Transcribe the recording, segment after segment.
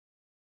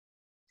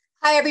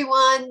Hi,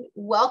 everyone.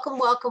 Welcome,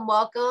 welcome,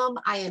 welcome.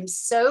 I am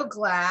so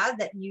glad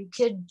that you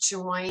could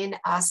join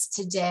us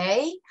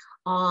today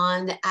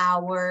on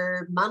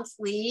our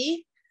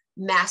monthly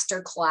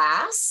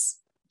masterclass.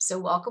 So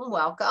welcome,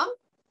 welcome.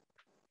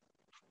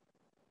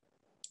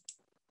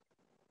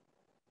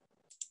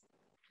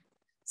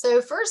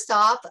 So first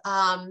off,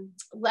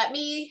 let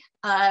me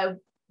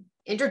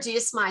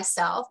introduce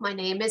myself. My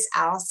name is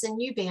Allison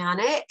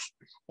Ubanek,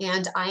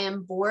 and I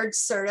am board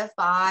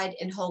certified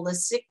in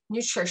holistic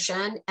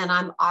nutrition, and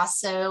I'm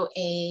also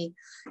a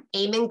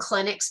Amen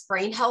Clinics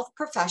brain health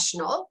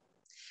professional.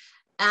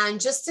 And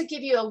just to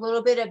give you a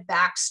little bit of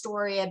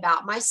backstory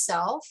about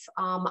myself,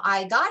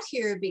 I got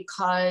here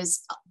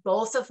because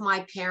both of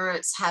my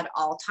parents had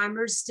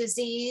Alzheimer's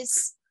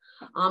disease.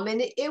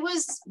 And it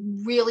was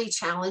really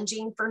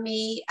challenging for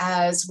me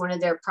as one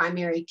of their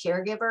primary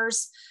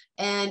caregivers.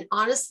 And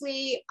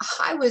honestly,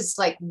 I was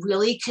like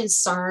really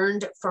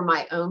concerned for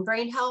my own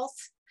brain health.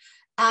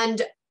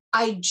 And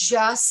I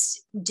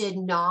just did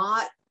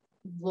not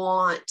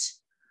want,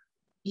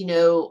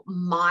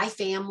 my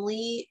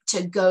family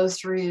to go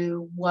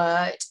through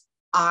what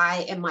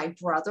I and my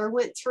brother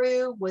went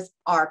through with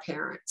our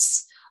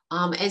parents.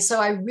 And so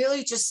I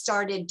really just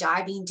started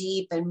diving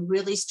deep and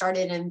really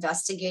started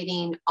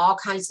investigating all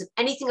kinds of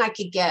anything I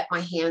could get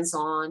my hands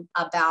on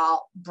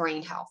about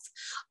brain health.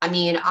 I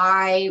mean,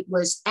 I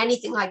was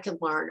anything I could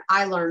learn.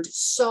 I learned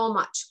so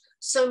much,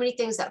 so many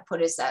things that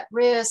put us at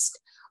risk,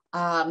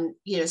 so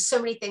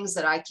many things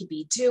that I could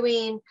be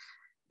doing.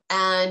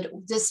 And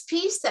this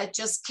piece that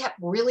just kept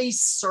really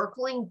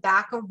circling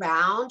back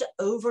around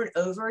over and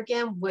over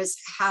again was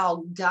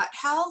how gut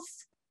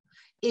health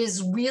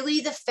is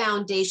really the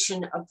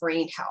foundation of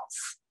brain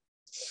health.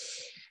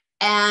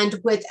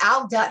 And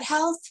without gut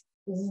health,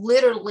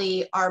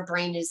 literally our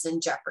brain is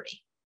in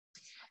jeopardy.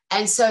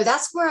 And so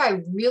that's where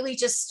I really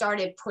just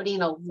started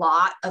putting a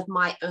lot of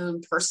my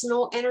own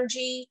personal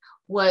energy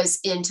was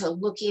into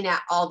looking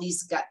at all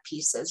these gut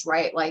pieces,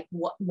 right? Like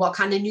what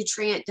kind of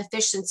nutrient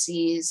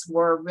deficiencies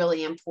were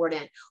really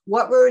important?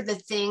 What were the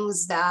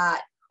things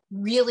that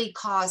really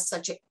caused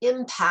such an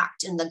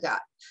impact in the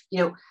gut?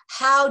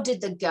 How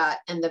did the gut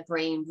and the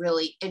brain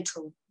really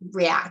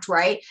interact,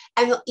 right?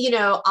 And,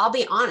 I'll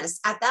be honest,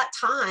 at that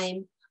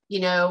time,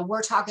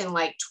 we're talking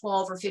like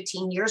 12 or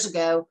 15 years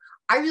ago,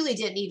 I really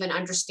didn't even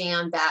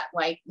understand that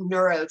like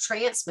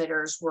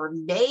neurotransmitters were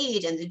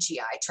made in the GI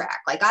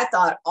tract. Like I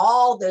thought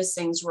all those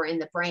things were in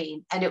the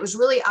brain. And it was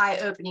really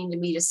eye-opening to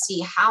me to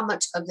see how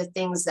much of the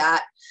things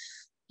that,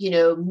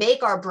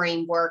 make our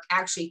brain work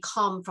actually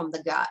come from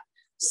the gut.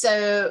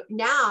 So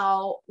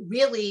now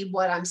really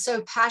what I'm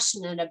so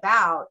passionate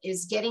about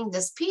is getting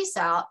this piece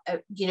out,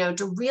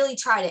 to really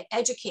try to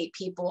educate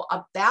people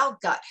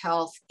about gut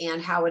health and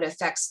how it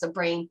affects the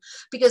brain,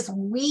 because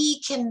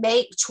we can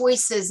make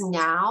choices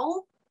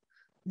now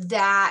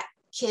that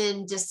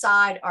can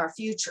decide our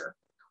future.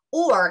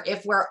 Or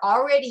if we're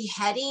already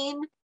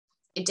heading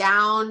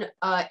down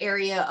an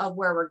area of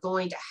where we're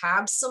going to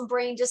have some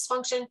brain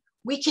dysfunction,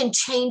 we can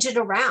change it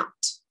around.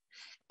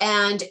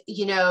 And,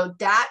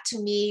 that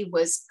to me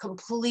was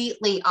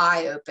completely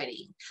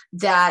eye-opening,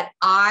 that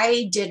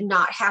I did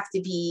not have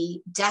to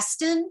be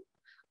destined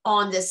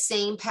on the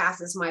same path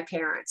as my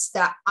parents,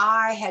 that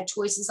I had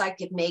choices I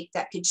could make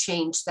that could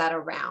change that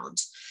around.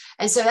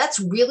 And so that's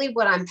really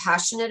what I'm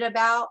passionate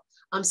about.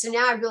 So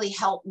now I really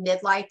help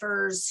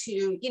midlifers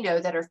who,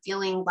 that are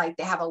feeling like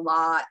they have a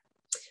lot,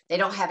 they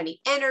don't have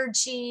any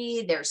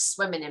energy, they're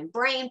swimming in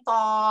brain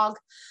fog.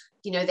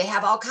 They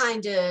have all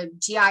kinds of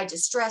GI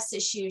distress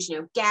issues,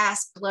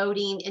 gas,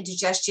 bloating,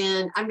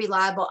 indigestion,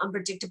 unreliable,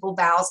 unpredictable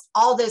bowels,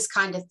 all those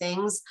kind of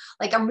things.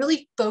 Like I'm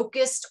really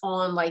focused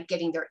on like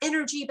getting their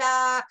energy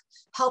back,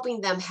 helping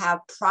them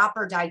have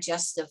proper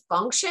digestive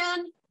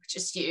function, which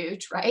is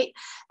huge, right?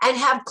 And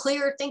have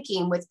clear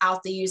thinking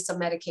without the use of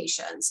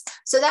medications.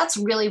 So that's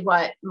really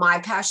what my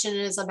passion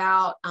is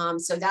about.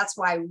 So that's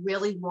why I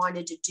really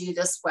wanted to do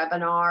this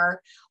webinar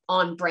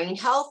on brain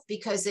health,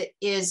 because it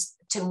is,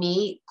 to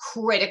me,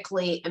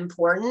 critically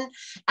important.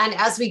 And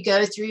as we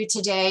go through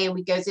today and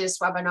we go through this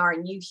webinar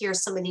and you hear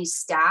some of these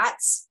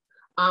stats,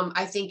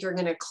 I think you're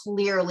going to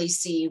clearly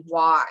see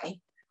why,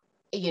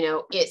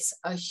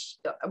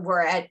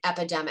 we're at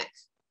epidemic.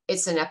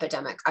 It's an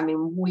epidemic. I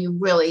mean, we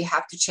really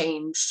have to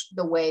change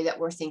the way that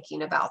we're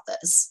thinking about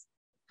this.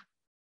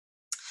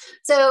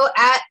 So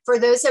for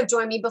those who have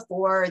joined me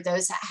before,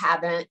 those that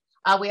haven't,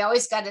 we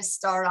always got to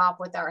start off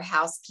with our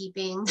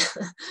housekeeping.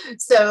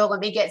 So let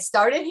me get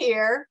started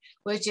here,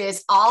 which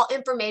is all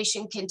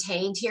information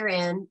contained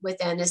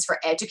within is for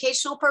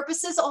educational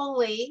purposes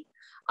only.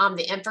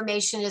 The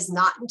information is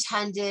not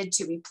intended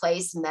to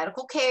replace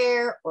medical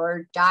care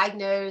or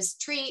diagnose,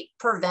 treat,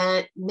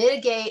 prevent,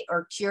 mitigate,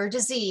 or cure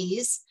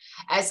disease.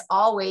 As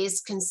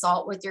always,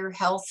 consult with your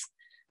health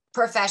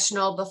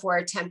professional before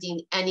attempting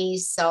any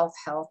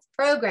self-help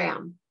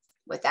program.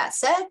 With that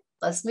said,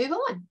 let's move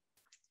on.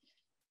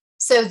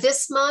 So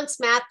this month's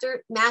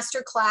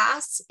master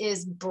class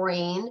is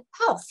brain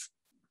health.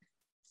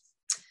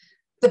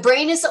 The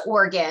brain is an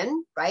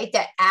organ, right,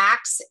 that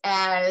acts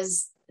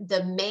as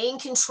the main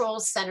control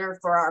center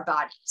for our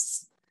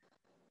bodies.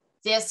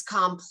 This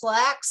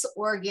complex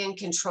organ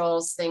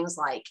controls things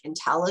like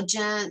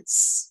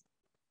intelligence,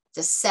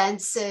 the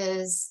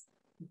senses,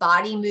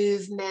 body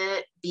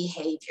movement,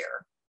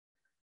 behavior.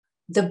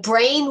 The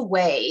brain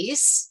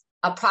weighs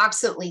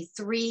approximately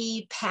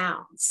 3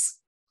 pounds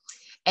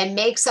and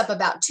makes up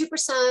about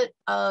 2%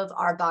 of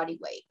our body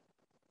weight.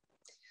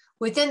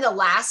 Within the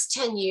last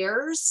 10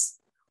 years,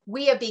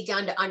 we have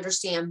begun to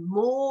understand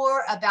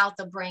more about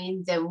the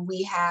brain than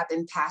we have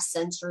in past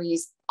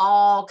centuries,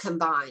 all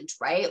combined,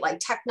 right? Like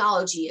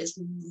technology is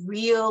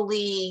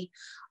really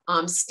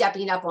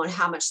stepping up on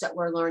how much that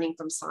we're learning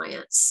from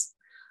science.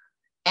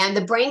 And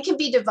the brain can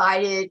be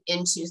divided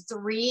into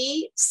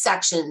 3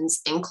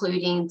 sections,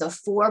 including the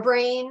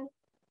forebrain,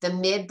 the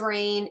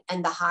midbrain,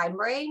 and the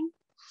hindbrain.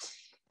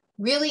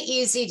 Really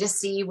easy to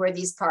see where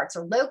these parts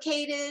are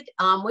located,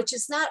 which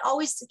is not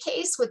always the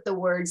case with the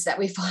words that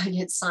we find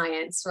in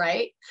science,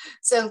 right?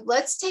 So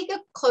let's take a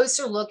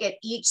closer look at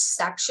each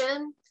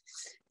section.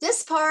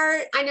 This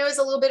part I know is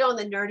a little bit on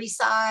the nerdy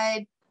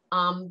side,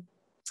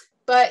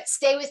 but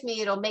stay with me,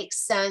 it'll make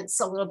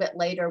sense a little bit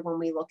later when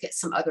we look at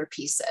some other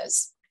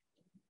pieces.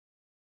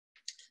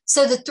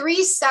 So the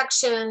 3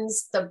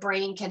 sections the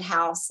brain can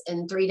house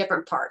in 3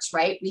 different parts,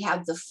 right? We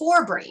have the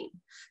forebrain.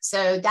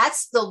 So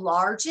that's the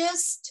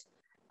largest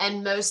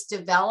and most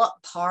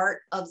developed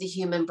part of the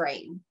human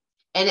brain.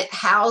 And it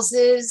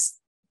houses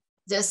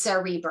the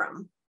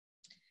cerebrum.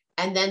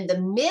 And then the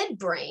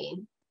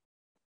midbrain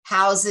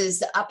houses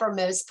the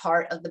uppermost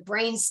part of the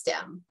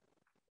brainstem.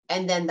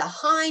 And then the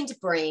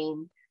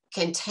hindbrain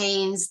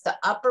contains the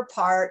upper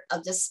part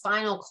of the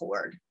spinal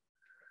cord.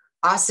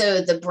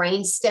 Also the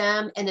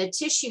brainstem and a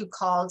tissue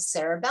called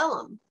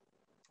cerebellum.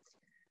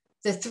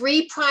 The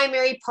 3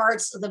 primary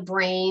parts of the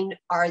brain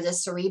are the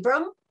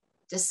cerebrum,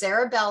 the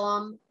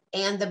cerebellum,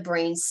 and the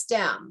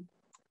brainstem.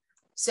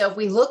 So if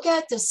we look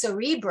at the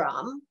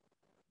cerebrum,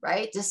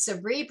 right, the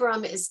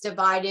cerebrum is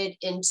divided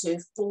into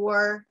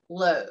 4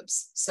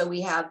 lobes. So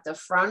we have the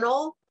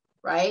frontal,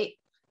 right,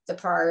 the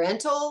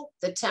parietal,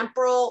 the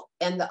temporal,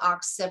 and the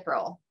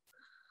occipital.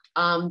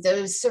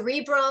 The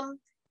cerebrum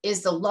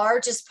is the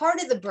largest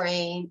part of the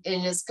brain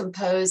and is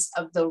composed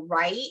of the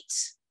right,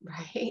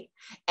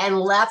 and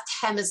left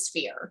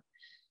hemisphere.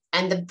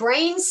 And the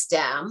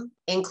brainstem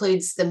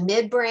includes the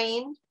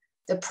midbrain,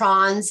 the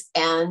pons,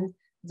 and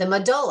the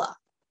medulla.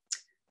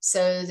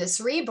 So the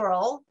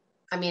cerebellum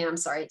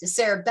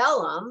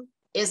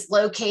is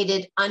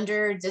located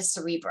under the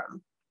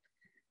cerebrum.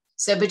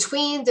 So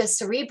between the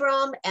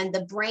cerebrum and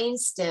the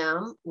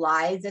brainstem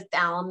lie the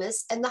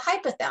thalamus and the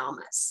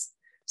hypothalamus.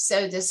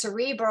 So the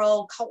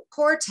cerebral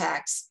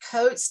cortex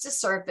coats the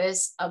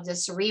surface of the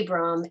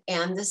cerebrum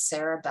and the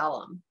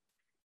cerebellum.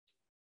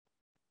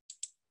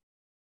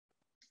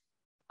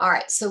 All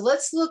right, so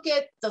let's look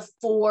at the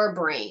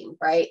forebrain,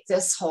 right?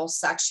 This whole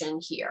section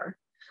here,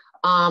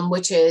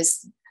 which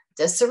is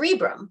the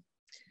cerebrum.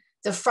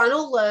 The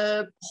frontal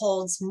lobe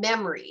holds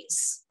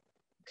memories,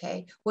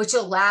 okay, which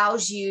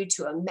allows you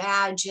to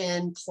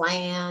imagine,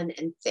 plan,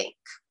 and think.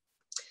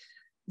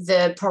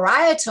 The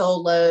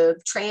parietal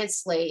lobe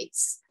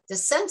translates the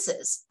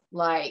senses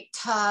like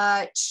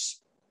touch,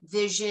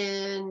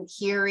 vision,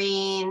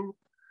 hearing,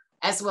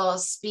 as well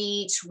as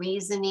speech,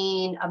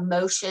 reasoning,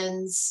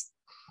 emotions,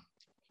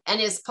 and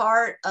is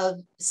part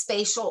of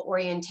spatial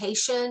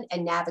orientation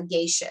and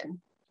navigation.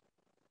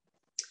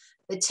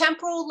 The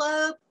temporal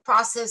lobe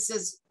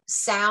processes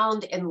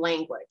sound and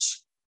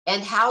language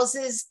and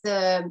houses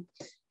the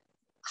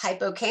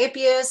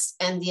hippocampus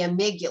and the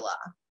amygdala,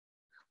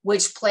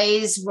 which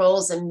plays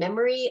roles in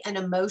memory and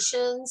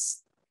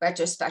emotions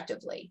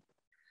retrospectively.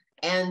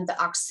 And the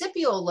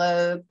occipital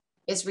lobe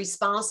is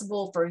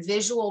responsible for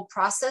visual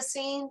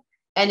processing,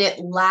 and it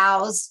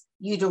allows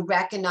you to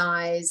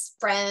recognize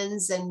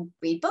friends and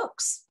read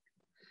books.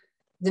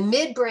 The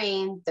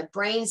midbrain, the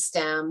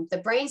brainstem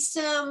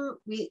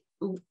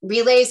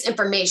relays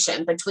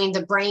information between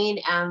the brain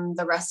and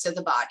the rest of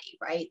the body,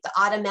 right? The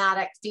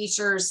automatic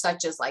features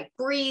such as like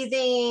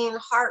breathing,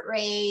 heart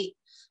rate,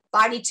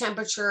 body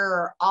temperature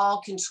are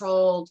all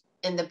controlled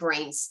in the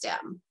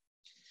brainstem.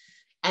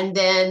 And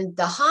then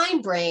the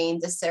hindbrain,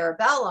 the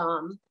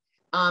cerebellum,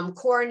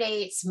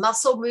 coordinates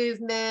muscle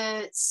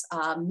movements,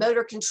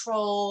 motor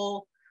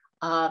control,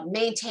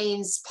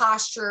 maintains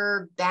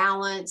posture,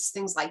 balance,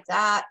 things like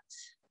that.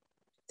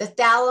 The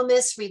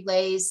thalamus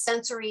relays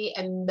sensory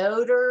and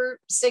motor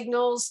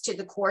signals to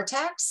the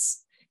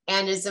cortex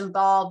and is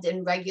involved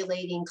in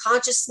regulating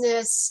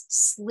consciousness,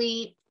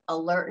 sleep,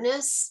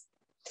 alertness.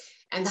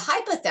 And the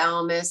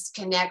hypothalamus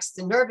connects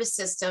the nervous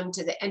system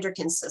to the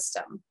endocrine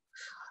system.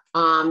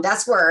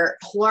 That's where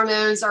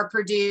hormones are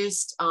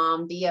produced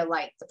via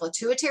like the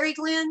pituitary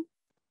gland.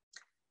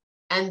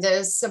 And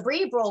the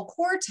cerebral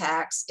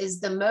cortex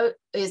is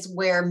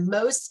where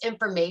most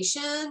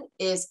information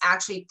is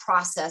actually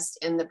processed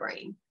in the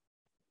brain.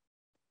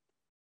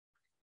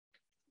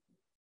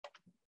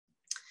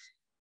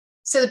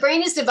 So the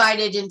brain is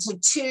divided into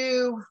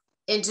 2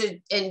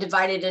 and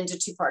divided into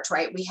two parts,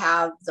 right? We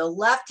have the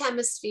left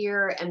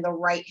hemisphere and the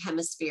right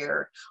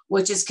hemisphere,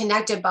 which is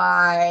connected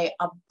by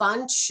a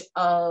bunch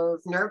of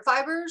nerve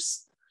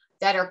fibers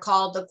that are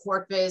called the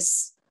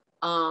corpus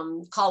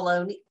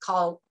callosum.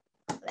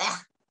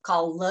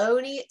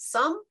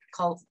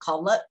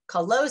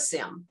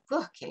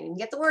 Can't even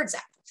get the words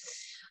out.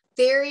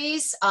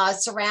 Theories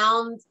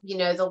surround,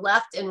 the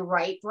left and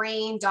right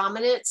brain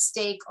dominant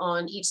stake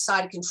on each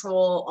side of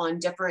control on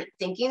different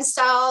thinking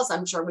styles.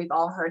 I'm sure we've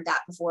all heard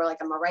that before, like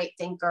I'm a right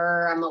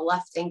thinker, I'm a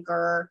left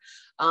thinker.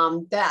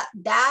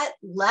 That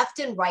left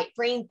and right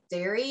brain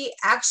theory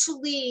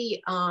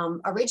actually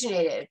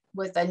originated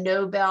with a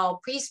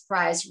Nobel Peace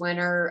Prize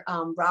winner,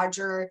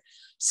 Roger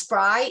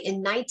Spry,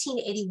 in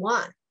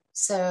 1981.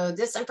 So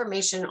this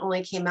information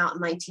only came out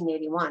in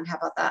 1981. How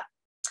about that?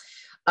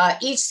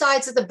 Each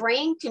sides of the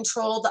brain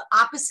control the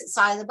opposite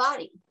side of the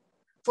body.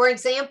 For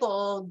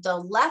example, the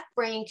left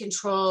brain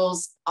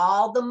controls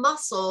all the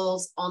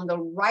muscles on the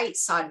right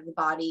side of the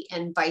body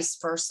and vice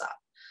versa.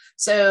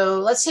 So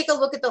let's take a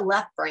look at the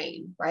left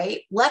brain,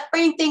 right? Left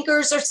brain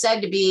thinkers are said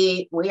to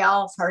be, we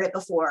all have heard it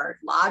before,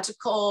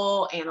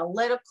 logical,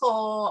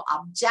 analytical,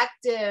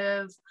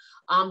 objective.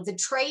 The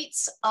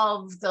traits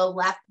of the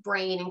left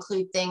brain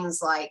include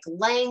things like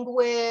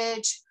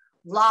language,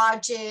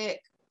 logic,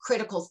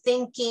 critical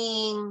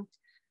thinking,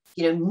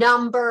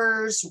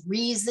 numbers,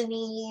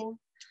 reasoning.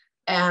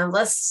 And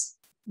let's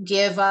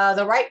give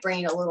the right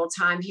brain a little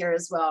time here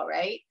as well,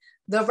 right?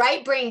 The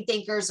right brain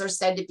thinkers are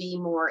said to be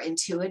more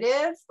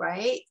intuitive,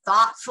 right?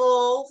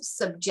 Thoughtful,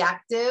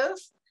 subjective.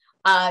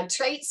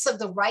 Traits of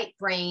the right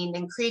brain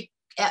include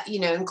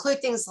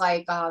things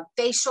like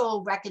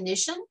facial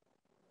recognition,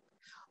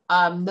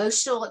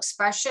 emotional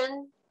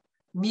expression,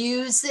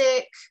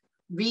 music,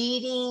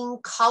 reading,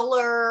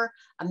 color,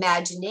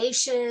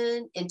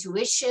 imagination,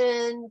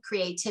 intuition,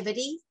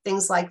 creativity,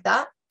 things like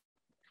that.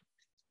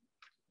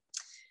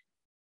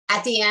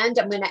 At the end,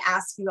 I'm going to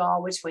ask you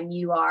all which one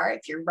you are,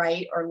 if you're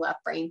right or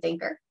left brain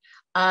thinker.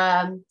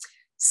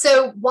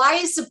 So why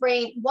is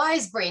brain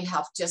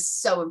health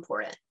just so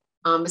important?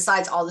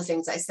 Besides all the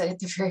things I said at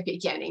the very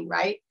beginning,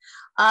 right?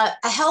 A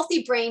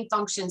healthy brain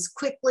functions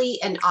quickly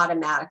and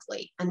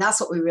automatically, and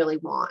that's what we really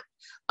want.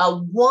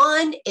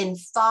 1 in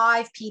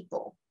 5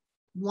 people,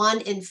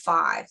 1 in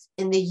 5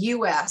 in the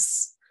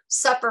US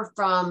suffer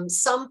from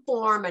some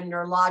form of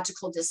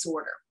neurological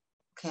disorder,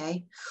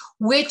 okay,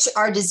 which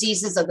are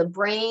diseases of the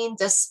brain,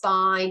 the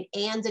spine,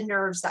 and the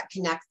nerves that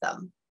connect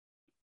them.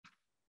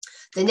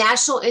 The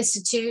National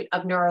Institute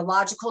of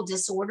Neurological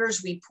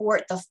Disorders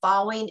report the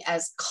following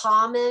as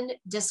common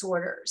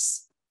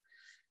disorders: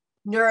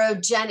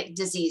 neurogenic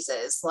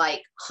diseases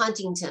like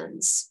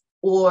Huntington's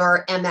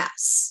or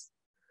MS,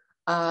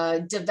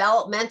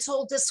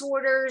 developmental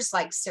disorders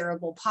like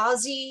cerebral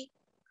palsy.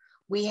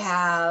 We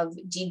have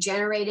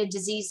degenerative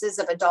diseases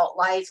of adult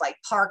life like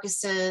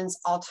Parkinson's,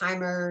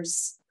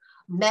 Alzheimer's,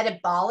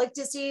 metabolic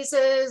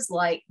diseases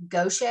like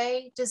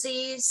Gaucher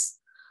disease,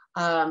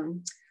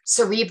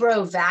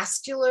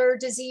 cerebrovascular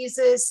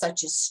diseases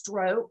such as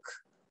stroke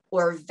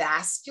or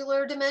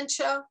vascular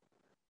dementia,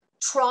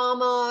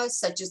 trauma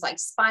such as like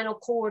spinal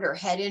cord or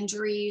head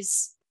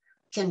injuries,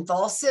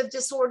 convulsive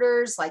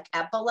disorders like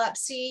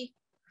epilepsy,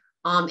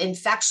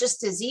 infectious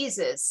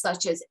diseases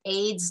such as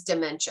AIDS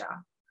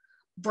dementia,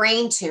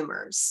 brain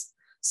tumors.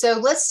 So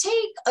let's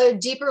take a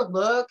deeper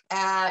look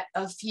at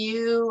a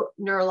few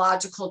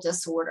neurological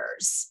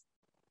disorders.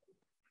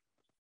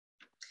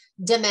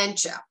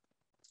 Dementia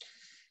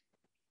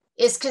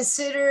is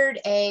considered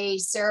a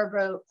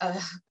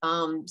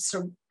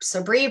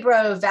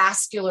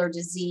cerebrovascular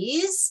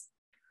disease,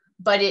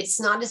 but it's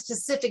not a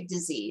specific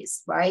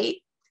disease, right?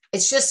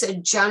 It's just a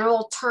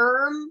general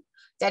term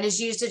that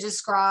is used to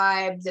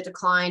describe the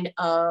decline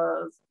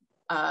of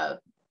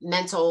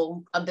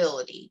mental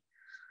ability.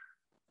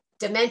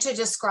 Dementia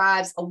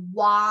describes a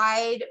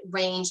wide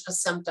range of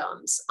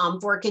symptoms.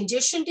 For a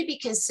condition to be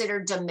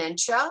considered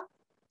dementia,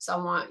 so I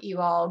want you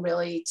all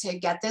really to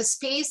get this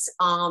piece,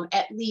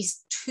 at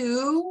least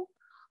 2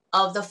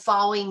 of the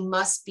following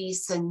must be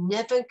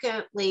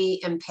significantly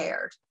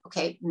impaired,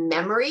 okay?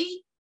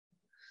 Memory,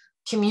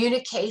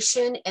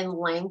 communication and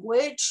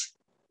language,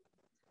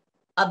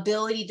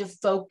 ability to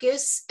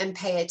focus and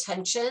pay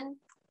attention,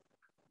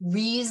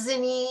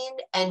 reasoning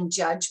and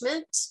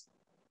judgment,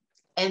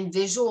 and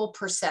visual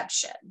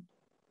perception.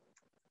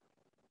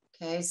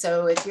 Okay,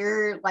 so if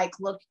you're like,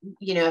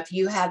 if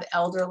you have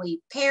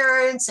elderly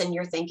parents and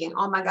you're thinking,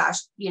 oh my gosh,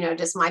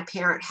 does my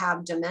parent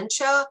have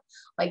dementia?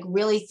 Like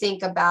really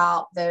think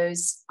about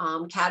those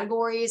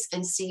categories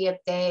and see if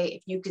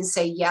you can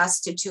say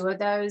yes to 2 of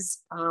those.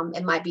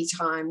 It might be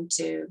time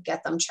to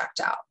get them checked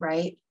out,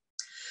 right?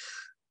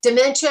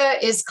 Dementia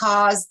is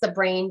caused the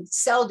brain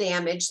cell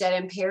damage that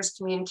impairs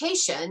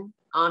communication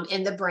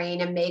in the brain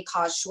and may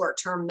cause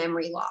short-term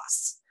memory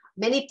loss.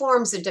 Many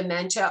forms of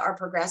dementia are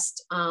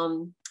progressive,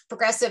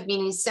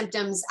 meaning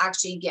symptoms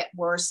actually get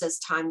worse as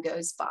time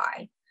goes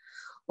by.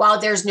 While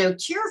there's no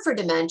cure for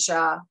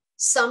dementia,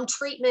 some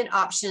treatment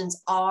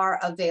options are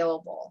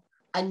available.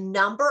 A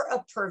number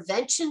of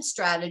prevention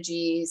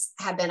strategies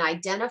have been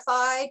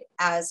identified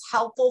as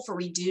helpful for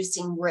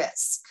reducing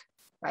risk,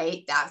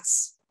 right?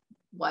 That's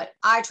what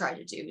I try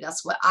to do.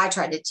 That's what I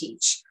try to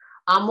teach.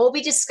 We'll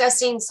be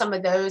discussing some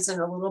of those in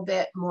a little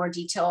bit more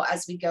detail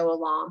as we go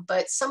along,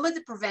 but some of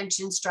the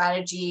prevention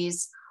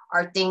strategies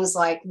are things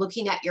like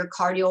looking at your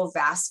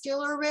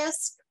cardiovascular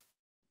risk,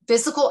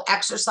 physical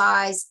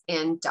exercise,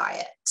 and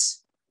diet.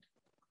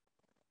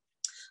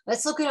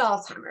 Let's look at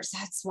Alzheimer's.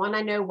 That's one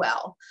I know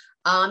well.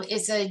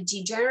 It's a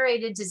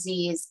degenerated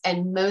disease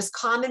and most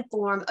common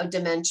form of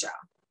dementia,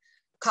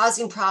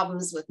 causing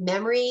problems with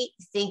memory,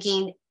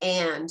 thinking,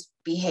 and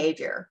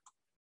behavior.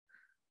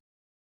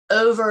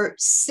 Over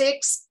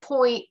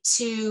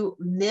 6.2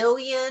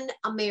 million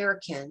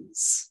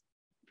Americans,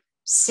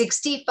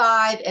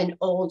 65 and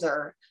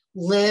older,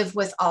 live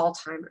with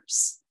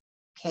Alzheimer's.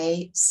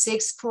 Okay,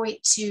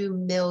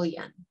 6.2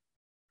 million.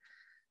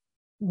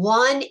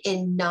 1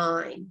 in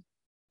 9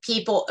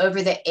 people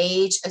over the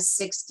age of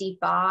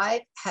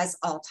 65 has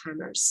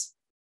Alzheimer's.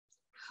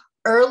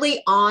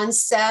 Early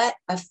onset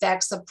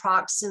affects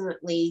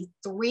approximately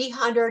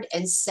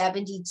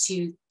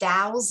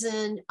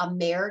 372,000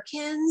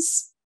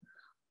 Americans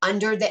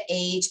under the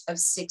age of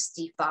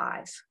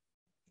 65.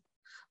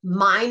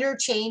 Minor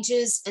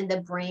changes in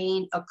the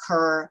brain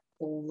occur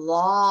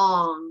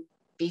long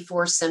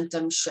before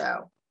symptoms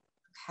show.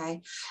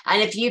 Okay.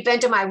 And if you've been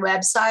to my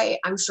website,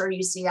 I'm sure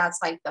you see that's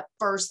like the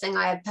first thing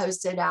I have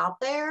posted out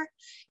there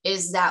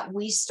is that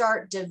we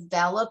start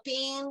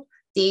developing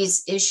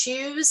these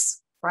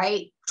issues,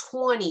 right?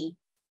 20,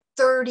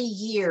 30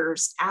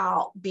 years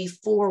out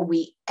before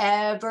we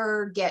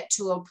ever get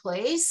to a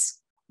place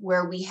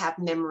where we have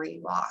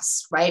memory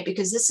loss, right?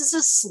 Because this is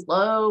a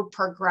slow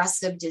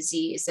progressive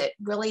disease. It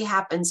really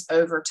happens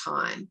over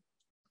time.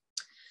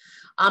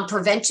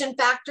 Prevention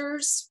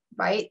factors,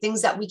 right?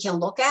 Things that we can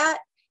look at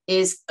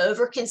is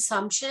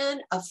overconsumption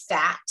of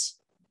fat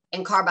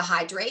and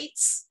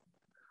carbohydrates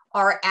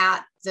are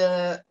at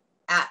the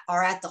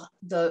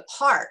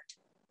heart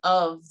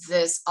of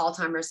this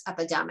Alzheimer's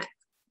epidemic,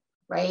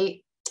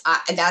 right?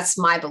 That's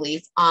my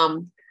belief.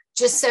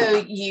 Just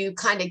so you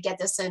kind of get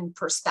this in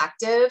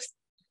perspective,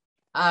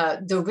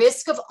 the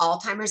risk of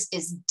Alzheimer's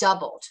is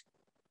doubled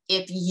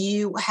if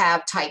you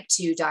have type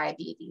 2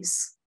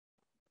 diabetes.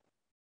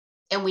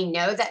 And we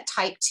know that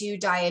type 2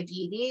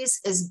 diabetes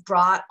is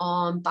brought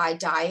on by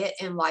diet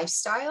and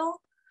lifestyle.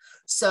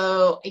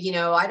 So,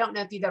 I don't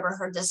know if you've ever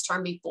heard this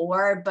term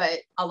before,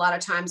 but a lot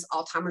of times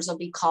Alzheimer's will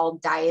be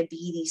called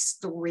diabetes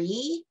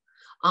 3,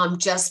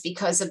 just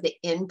because of the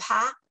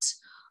impact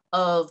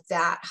of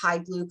that high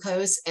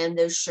glucose and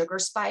those sugar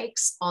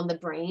spikes on the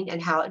brain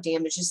and how it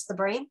damages the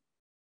brain.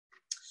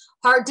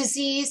 Heart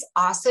disease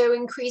also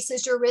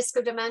increases your risk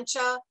of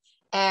dementia,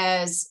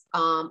 as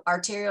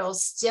arterial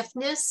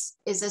stiffness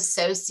is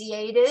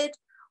associated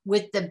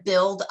with the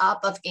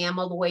buildup of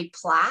amyloid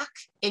plaque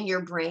in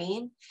your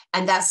brain.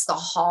 And that's the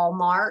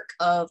hallmark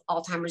of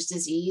Alzheimer's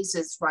disease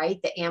is,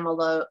 right, the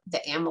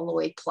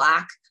amyloid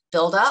plaque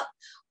buildup.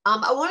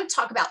 I want to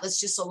talk about this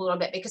just a little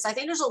bit because I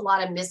think there's a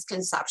lot of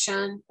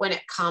misconception when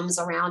it comes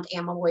around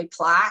amyloid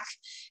plaque.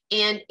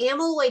 And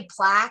amyloid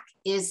plaque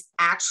is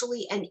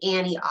actually an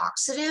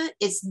antioxidant.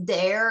 It's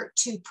there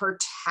to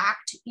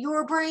protect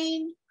your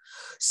brain.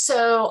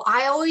 So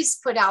I always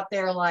put out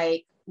there,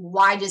 like,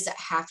 why does it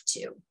have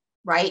to,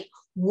 right?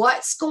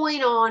 What's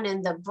going on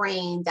in the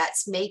brain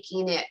that's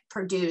making it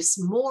produce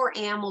more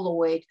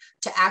amyloid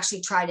to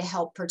actually try to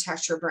help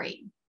protect your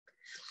brain?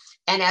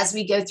 And as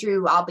we go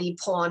through, I'll be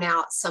pulling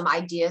out some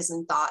ideas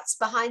and thoughts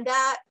behind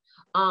that.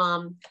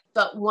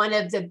 But one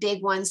of the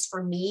big ones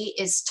for me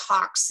is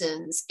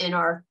toxins in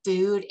our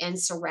food and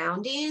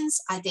surroundings,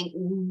 I think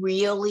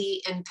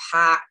really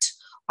impact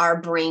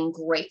our brain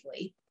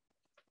greatly.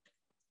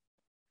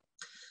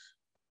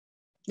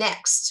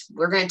 Next,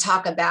 we're going to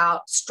talk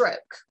about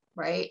stroke,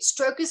 right?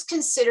 Stroke is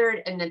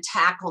considered an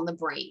attack on the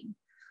brain.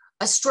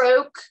 A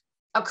stroke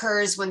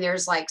occurs when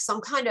there's like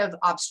some kind of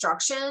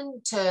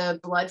obstruction to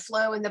blood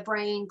flow in the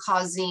brain,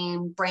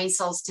 causing brain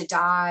cells to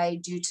die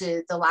due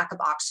to the lack of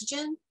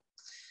oxygen.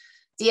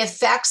 The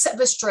effects of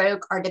a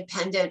stroke are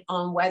dependent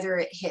on whether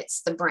it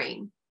hits the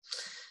brain.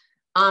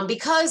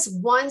 Because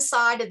one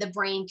side of the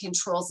brain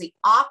controls the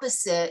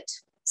opposite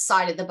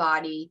side of the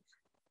body,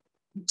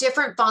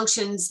 different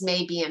functions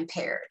may be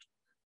impaired.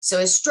 So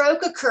a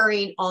stroke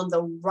occurring on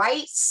the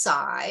right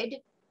side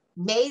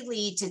may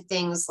lead to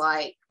things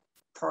like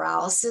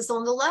paralysis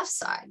on the left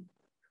side,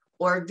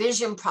 or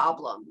vision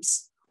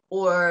problems,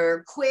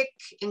 or quick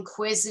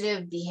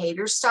inquisitive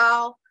behavior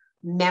style,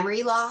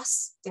 memory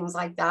loss, things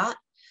like that.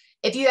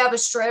 If you have a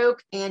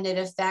stroke and it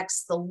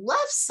affects the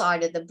left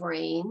side of the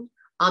brain,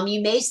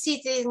 you may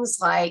see things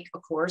like,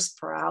 of course,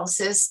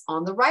 paralysis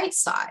on the right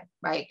side,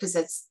 right? Because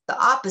it's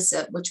the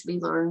opposite, which we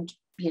learned,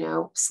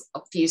 a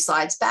few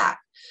slides back.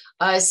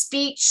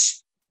 Speech,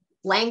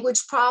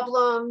 language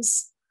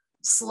problems,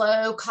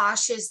 slow,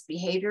 cautious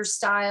behavior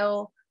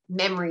style,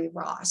 memory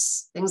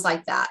loss, things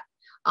like that.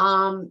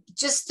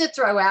 Just to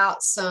throw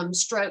out some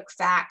stroke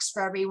facts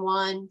for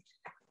everyone.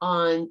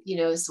 on,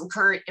 some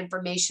current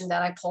information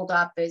that I pulled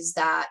up is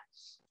that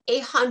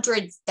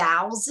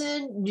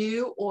 800,000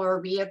 new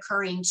or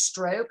reoccurring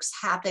strokes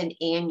happen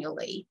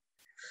annually.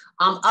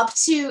 Up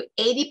to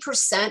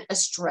 80% of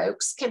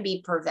strokes can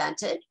be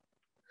prevented.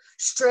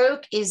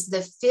 Stroke is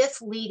the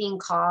 5th leading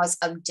cause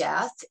of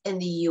death in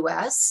the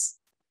US,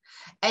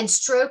 and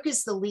stroke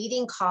is the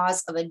leading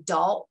cause of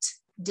adult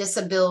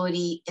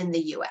disability in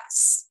the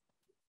US.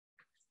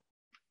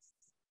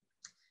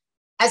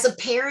 As a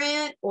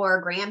parent or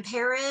a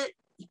grandparent,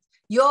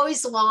 you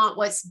always want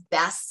what's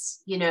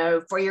best,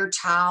 for your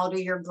child or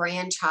your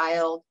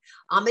grandchild.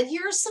 And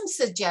here are some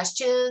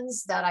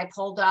suggestions that I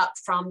pulled up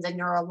from the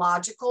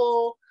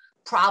Neurological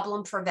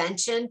Problem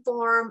Prevention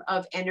Forum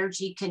of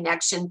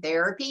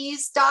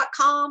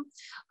EnergyConnectionTherapies.com.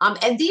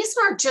 And these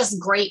aren't just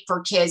great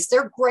for kids,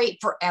 they're great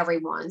for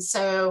everyone.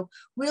 So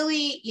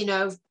really,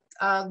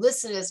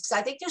 listen to this, because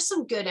I think there's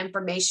some good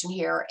information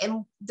here.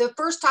 And the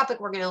first topic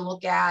we're going to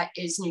look at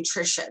is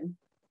nutrition.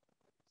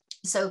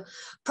 So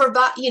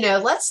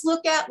let's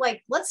look at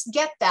let's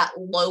get that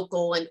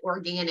local and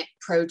organic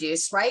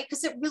produce, right?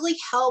 Because it really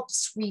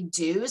helps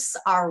reduce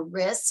our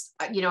risk,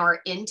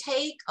 our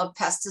intake of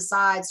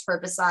pesticides,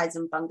 herbicides,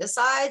 and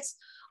fungicides.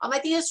 I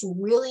think it's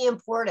really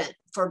important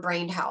for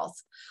brain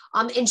health.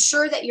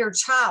 Ensure that your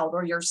child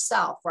or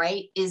yourself,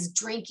 right, is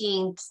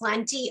drinking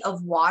plenty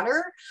of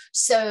water.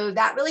 So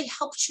that really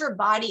helps your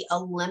body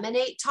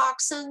eliminate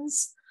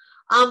toxins.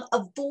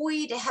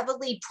 Avoid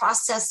heavily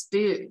processed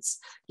foods,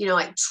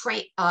 like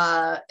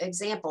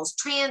examples,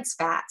 trans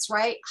fats,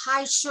 right?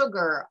 High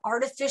sugar,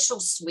 artificial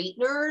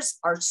sweeteners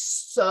are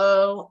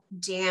so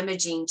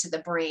damaging to the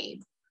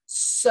brain.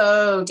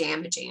 So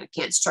damaging. I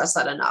can't stress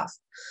that enough.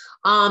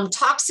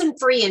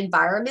 Toxin-free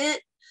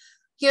environment,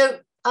 try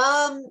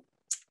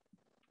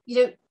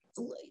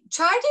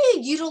to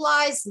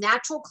utilize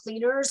natural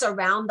cleaners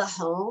around the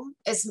home.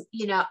 As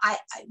I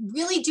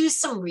really do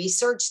some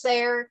research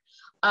there.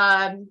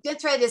 Gonna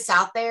throw this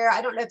out there.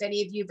 I don't know if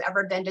any of you have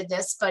ever been to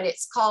this, but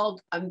it's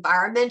called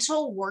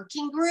Environmental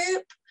Working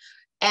Group,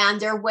 and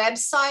their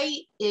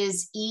website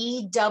is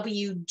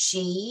ewg.org.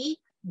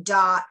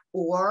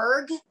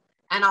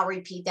 And I'll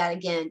repeat that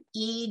again,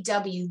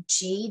 ewg.org.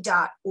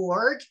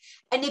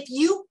 And if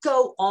you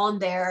go on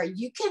there,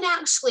 you can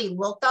actually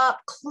look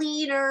up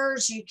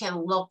cleaners, you can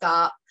look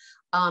up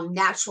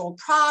natural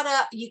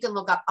product, you can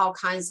look up all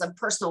kinds of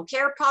personal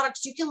care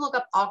products, you can look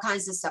up all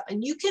kinds of stuff,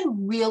 and you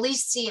can really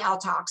see how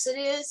toxic it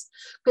is,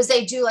 because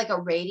they do like a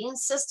rating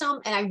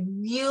system, and I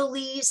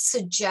really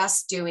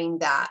suggest doing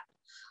that.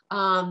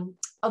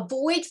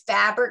 Avoid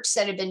fabrics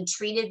that have been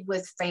treated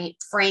with flame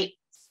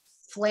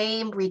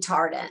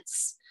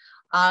retardants.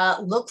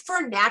 Look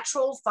for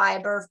natural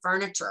fiber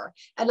furniture.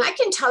 And I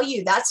can tell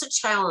you that's a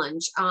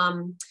challenge.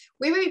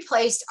 We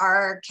replaced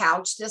our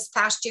couch this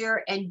past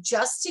year, and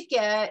just to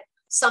get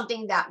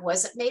something that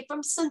wasn't made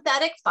from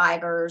synthetic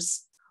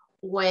fibers,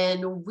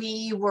 when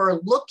we were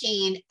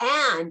looking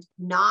and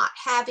not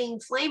having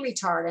flame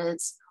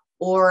retardants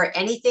or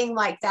anything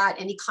like that,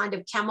 any kind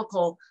of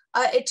chemical,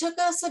 it took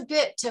us a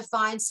bit to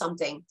find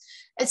something.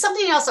 And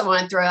something else I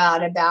want to throw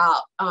out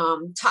about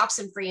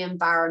toxin-free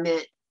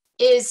environment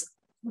is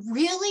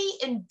really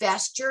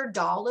invest your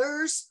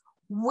dollars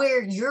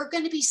where you're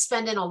going to be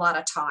spending a lot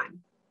of time.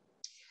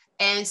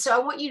 And so I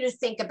want you to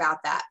think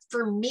about that.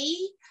 For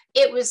me,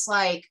 it was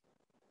like,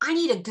 I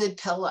need a good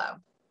pillow.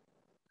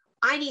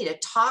 I need a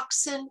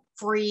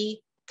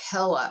toxin-free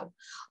pillow.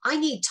 I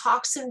need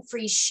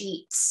toxin-free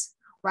sheets,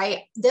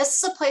 right? This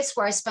is a place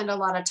where I spend a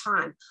lot of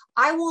time.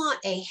 I want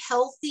a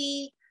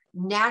healthy,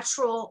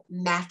 natural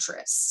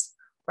mattress,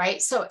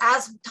 right? So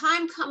as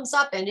time comes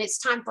up and it's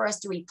time for us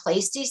to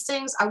replace these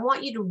things, I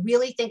want you to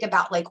really think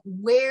about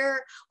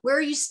where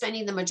are you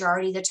spending the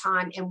majority of the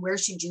time, and where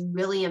should you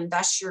really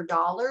invest your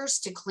dollars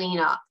to clean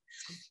up?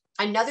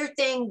 Another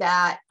thing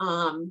that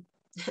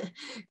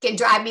can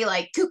drive me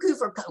like cuckoo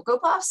for Cocoa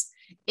Puffs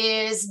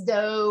is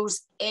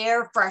those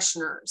air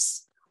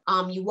fresheners.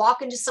 You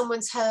walk into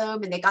someone's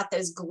home and they got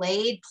those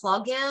Glade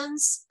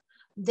plugins.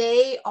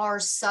 They are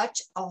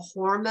such a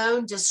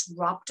hormone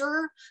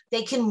disruptor.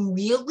 They can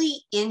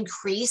really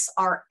increase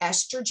our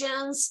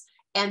estrogens,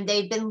 and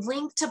they've been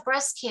linked to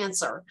breast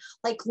cancer.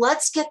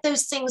 Let's get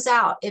those things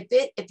out.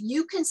 If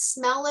you can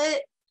smell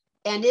it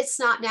and it's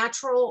not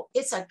natural,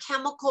 it's a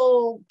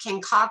chemical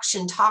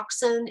concoction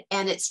toxin,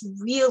 and it's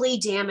really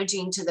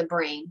damaging to the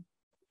brain.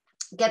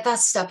 Get that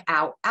stuff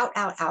out.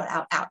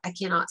 I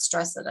cannot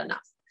stress it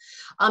enough.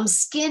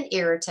 Skin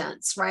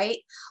irritants, right?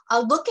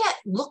 Look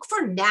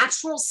for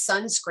natural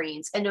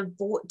sunscreens and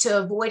to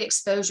avoid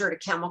exposure to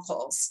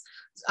chemicals.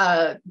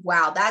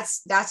 Wow,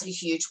 that's a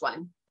huge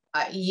one.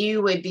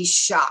 You would be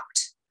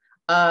shocked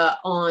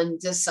on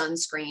the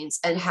sunscreens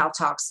and how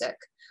toxic.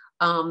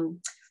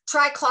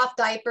 Try cloth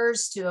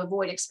diapers to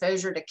avoid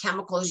exposure to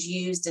chemicals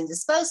used in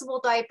disposable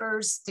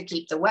diapers to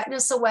keep the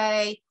wetness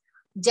away.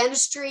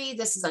 Dentistry,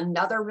 this is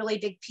another really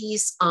big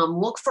piece.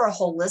 Look for a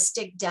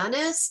holistic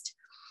dentist.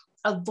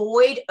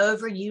 Avoid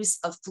overuse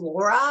of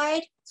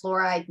fluoride,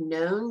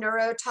 known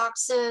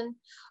neurotoxin.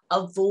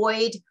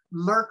 Avoid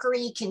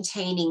mercury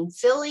containing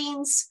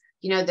fillings.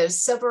 You know,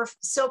 those silver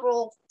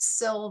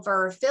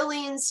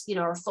fillings, you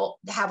know,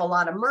 have a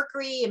lot of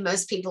mercury, and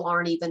most people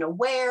aren't even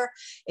aware.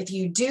 If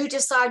you do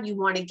decide you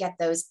want to get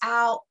those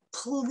out,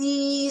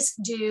 please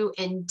do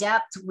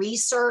in-depth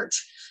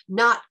research.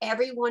 Not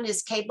everyone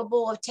is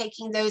capable of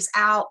taking those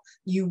out.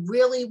 You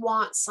really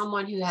want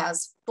someone who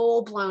has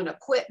full-blown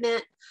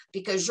equipment,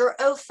 because your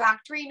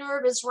olfactory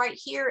nerve is right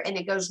here and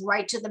it goes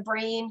right to the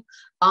brain.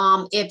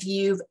 If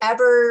you've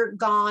ever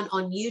gone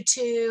on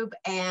YouTube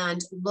and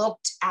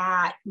looked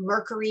at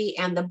mercury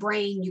and the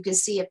brain, you can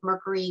see if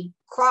mercury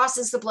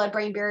crosses the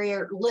blood-brain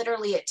barrier,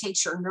 literally it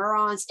takes your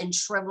neurons and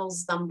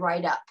shrivels them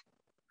right up.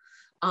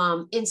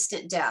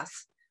 Instant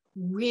death.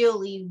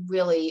 Really,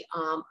 really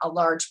a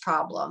large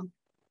problem.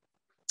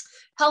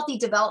 Healthy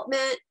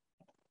development.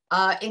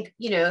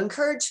 You know,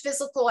 encourage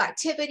physical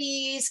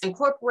activities,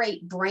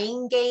 incorporate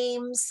brain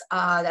games.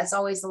 That's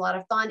always a lot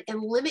of fun,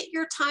 and limit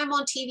your time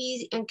on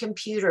TV and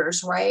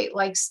computers, right?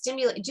 Like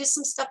do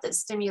some stuff that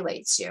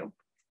stimulates you.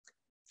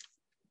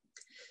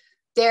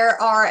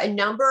 There are a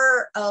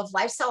number of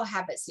lifestyle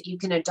habits that you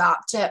can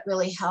adopt that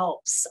really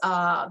helps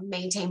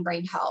maintain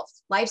brain health.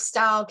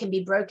 Lifestyle can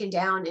be broken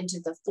down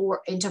into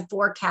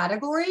four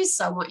categories.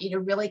 So I want you to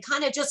really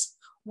kind of just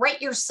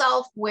rate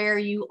yourself where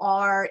you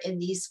are in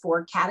these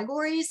four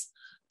categories.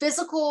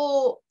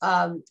 Physical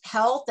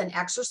health and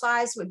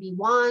exercise would be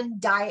 1,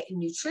 diet and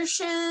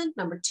nutrition,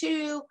 number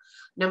 2.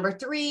 Number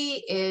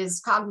 3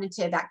 is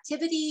cognitive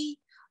activity.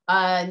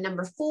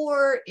 Number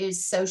 4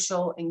 is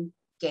social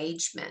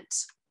engagement.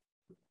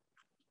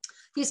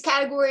 These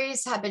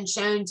categories have been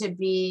shown to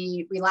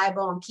be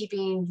reliable in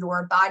keeping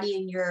your body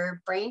and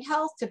your brain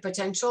health to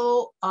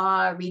potential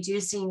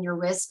reducing your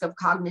risk of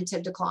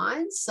cognitive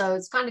decline. So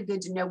it's kind of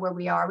good to know where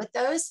we are with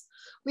those.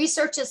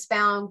 Research has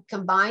found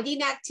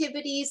combining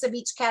activities of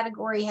each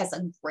category has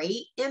a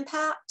great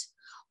impact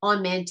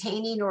on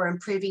maintaining or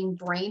improving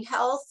brain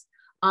health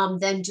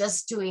than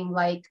just doing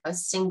like a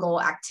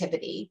single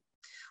activity.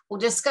 We'll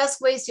discuss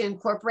ways to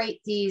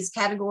incorporate these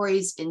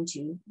categories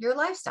into your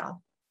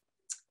lifestyle.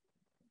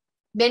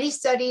 Many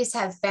studies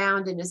have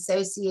found an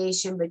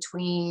association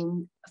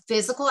between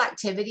physical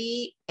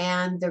activity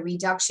and the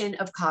reduction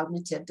of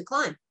cognitive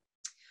decline.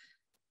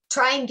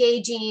 Try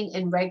engaging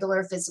in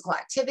regular physical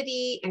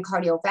activity and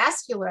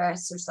cardiovascular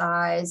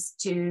exercise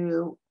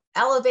to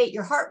elevate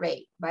your heart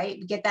rate, right?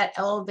 You get that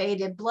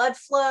elevated blood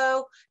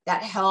flow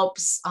that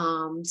helps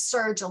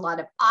surge a lot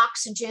of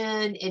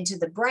oxygen into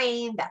the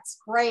brain. That's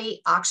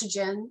great.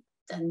 Oxygen,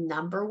 the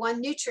 #1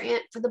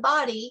 nutrient for the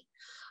body.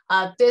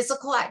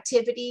 Physical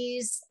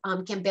activities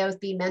can both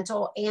be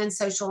mental and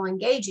social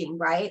engaging,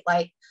 right?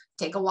 Like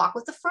take a walk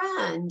with a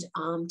friend,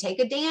 take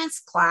a dance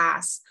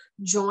class,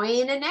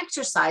 join an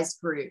exercise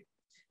group,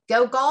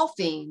 go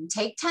golfing,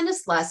 take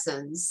tennis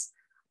lessons,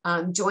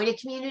 join a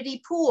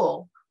community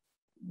pool,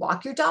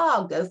 walk your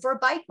dog, go for a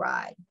bike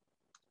ride,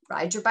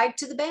 ride your bike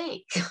to the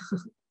bank.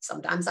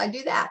 Sometimes I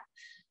do that.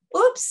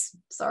 Oops,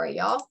 sorry,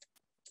 y'all.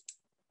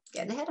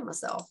 Getting ahead of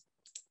myself.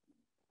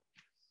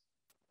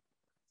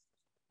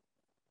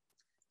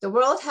 The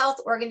World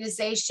Health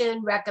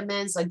Organization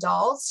recommends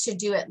adults should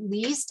do at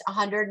least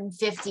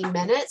 150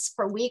 minutes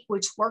per week,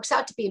 which works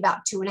out to be about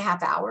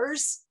 2.5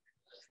 hours.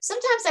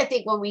 Sometimes I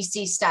think when we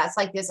see stats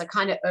like this, it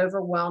kind of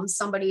overwhelms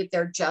somebody if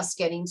they're just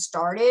getting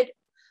started.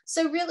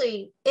 So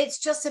really, it's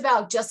just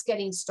about just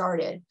getting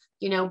started.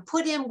 You know,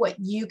 put in what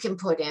you can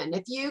put in.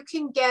 If you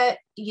can get,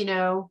 you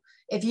know,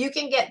 if you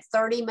can get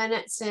 30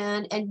 minutes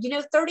in, and, you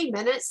know, 30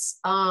 minutes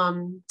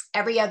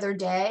every other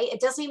day, it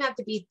doesn't even have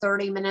to be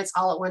 30 minutes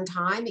all at one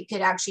time. It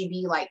could actually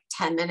be like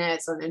 10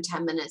 minutes and then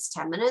 10 minutes,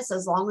 10 minutes,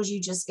 as long as you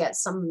just get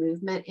some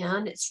movement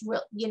in. It's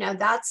real, you know,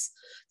 that's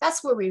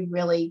where we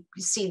really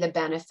see the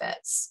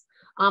benefits.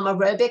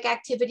 Aerobic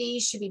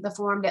activities should be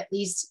performed at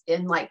least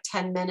in like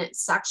 10-minute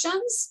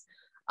sections.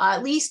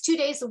 At least 2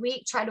 days a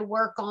week, try to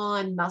work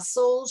on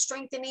muscle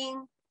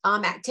strengthening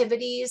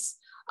activities.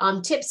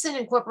 Tips in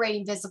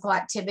incorporating physical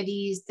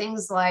activities,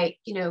 things like,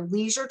 you know,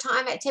 leisure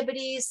time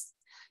activities,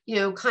 you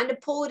know, kind of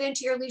pull it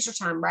into your leisure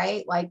time,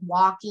 right? Like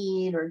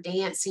walking or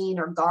dancing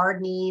or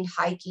gardening,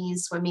 hiking,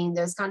 swimming,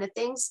 those kind of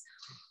things.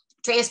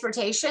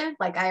 Transportation,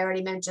 like I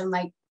already mentioned,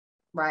 like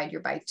ride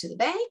your bike to the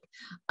bank,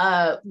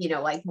 you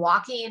know, like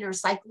walking or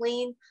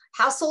cycling.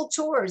 Household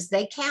chores,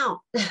 they count.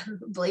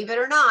 Believe it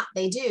or not,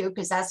 they do,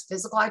 because that's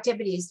physical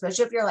activity,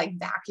 especially if you're like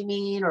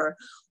vacuuming or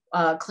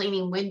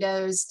cleaning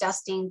windows,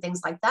 dusting,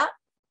 things like that.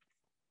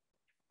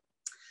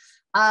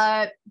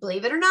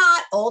 Believe it or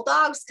not, old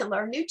dogs can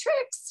learn new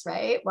tricks,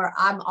 right? Where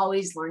I'm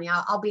always learning.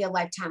 I'll be a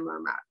lifetime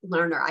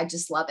learner. I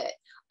just love it.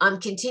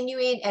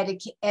 Continuing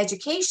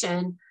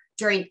education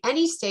during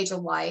any stage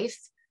of life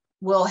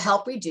will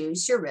help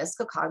reduce your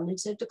risk of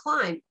cognitive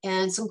decline.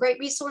 And some great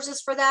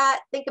resources for that.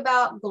 Think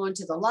about going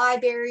to the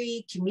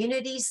library,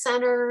 community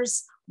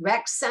centers,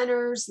 rec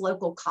centers,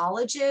 local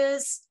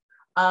colleges.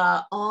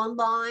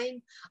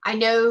 online. I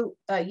know,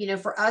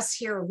 for us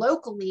here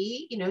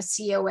locally,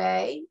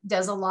 COA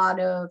does a lot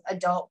of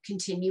adult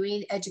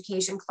continuing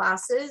education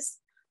classes.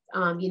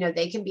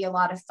 They can be a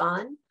lot of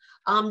fun.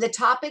 The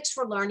topics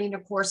for learning,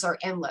 of course, are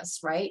endless,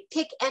 right?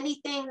 Pick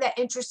anything that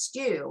interests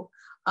you.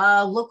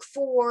 Look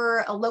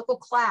for a local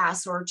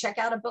class or check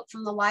out a book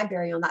from the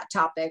library on that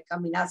topic. I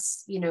mean,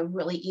 that's,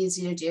 really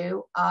easy to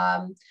do.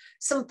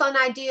 Some fun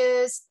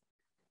ideas,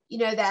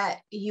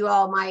 that you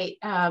all might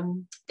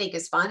think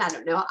is fun. I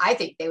don't know. I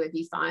think they would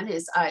be fun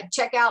is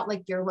check out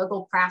like your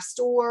local craft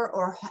store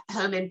or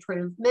home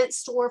improvement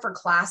store for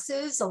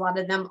classes. A lot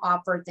of them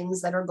offer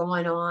things that are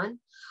going on.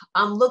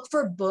 Look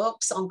for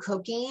books on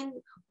cooking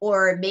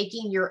or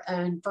making your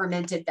own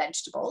fermented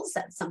vegetables.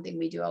 That's something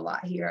we do a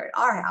lot here at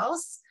our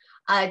house.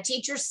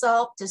 Teach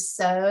yourself to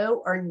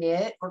sew or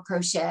knit or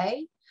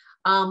crochet.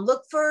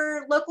 Look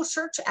for local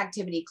church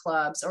activity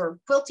clubs, or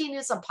quilting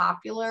is a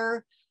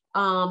popular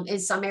in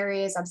some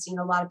areas. I've seen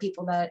a lot of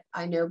people that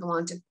I know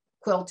belong to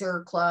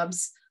quilter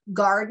clubs.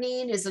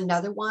 Gardening is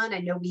another one. I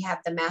know we have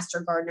the Master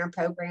Gardener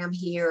program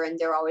here, and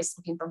they're always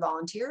looking for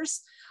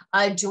volunteers.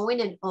 Join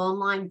an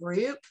online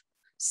group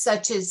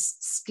such as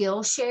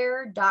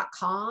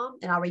Skillshare.com.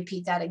 And I'll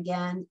repeat that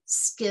again,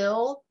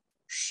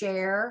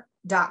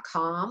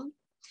 Skillshare.com,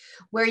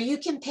 where you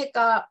can pick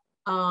up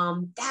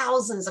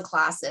thousands of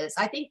classes.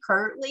 I think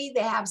currently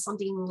they have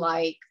something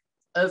like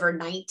over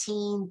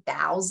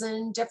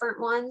 19,000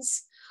 different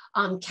ones.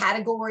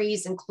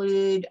 Categories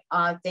include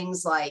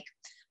things like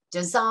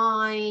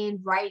design,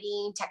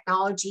 writing,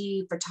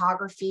 technology,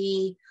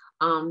 photography,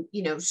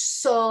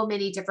 so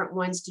many different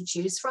ones to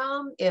choose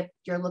from if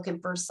you're looking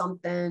for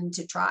something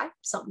to try,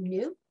 something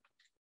new.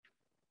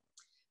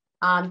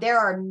 There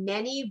are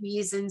many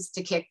reasons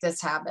to kick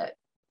this habit,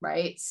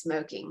 right?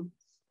 Smoking.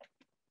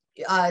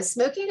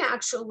 Smoking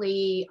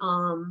actually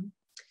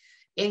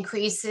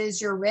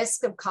increases your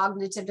risk of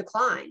cognitive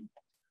decline.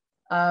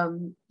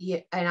 And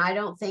I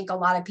don't think a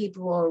lot of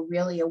people are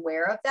really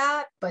aware of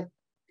that, but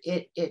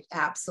it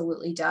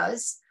absolutely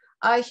does.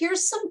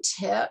 Here's some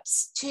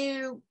tips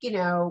to,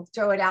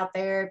 throw it out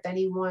there if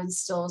anyone's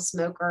still a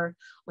smoker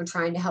or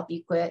trying to help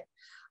you quit.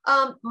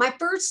 My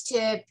first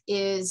tip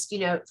is,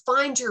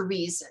 find your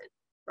reason,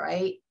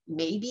 right?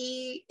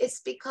 Maybe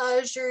it's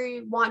because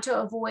you want to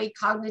avoid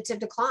cognitive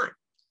decline.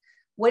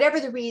 Whatever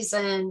the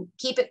reason,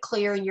 keep it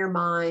clear in your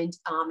mind,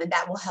 and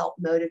that will help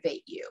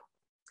motivate you.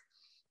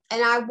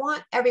 And I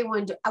want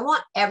everyone to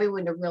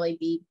really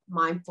be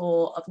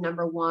mindful of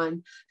number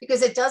one,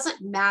 because it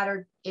doesn't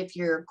matter if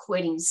you're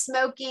quitting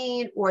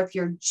smoking or if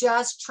you're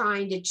just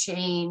trying to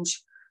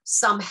change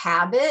some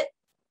habit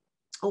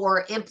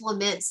or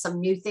implement some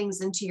new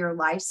things into your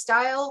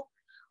lifestyle.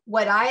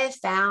 What I have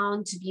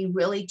found to be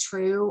really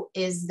true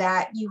is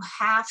that you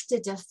have to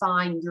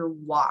define your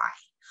why.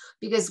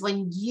 Because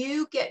when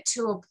you get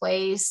to a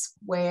place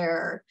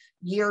where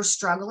you're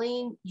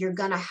struggling, you're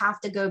going to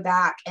have to go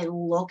back and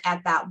look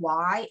at that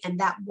why, and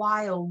that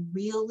why will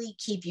really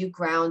keep you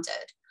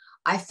grounded.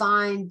 I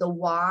find the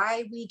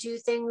why we do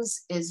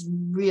things is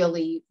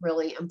really,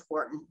 really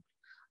important.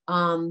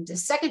 The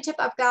second tip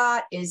I've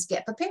got is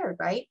get prepared,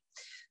 right?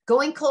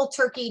 Going cold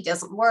turkey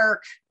doesn't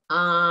work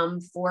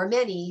for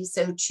many.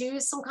 So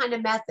choose some kind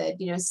of method,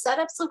 set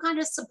up some kind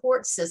of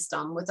support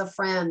system with a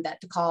friend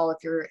to call if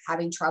you're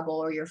having trouble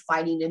or you're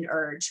fighting an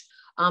urge.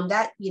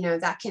 That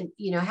can,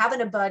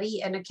 having a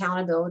buddy, an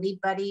accountability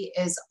buddy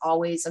is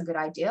always a good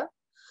idea.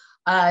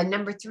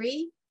 Number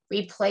three,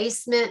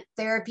 replacement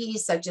therapy,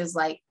 such as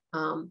like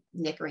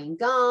nicotine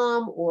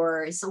gum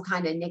or some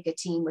kind of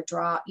nicotine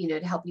withdrawal, to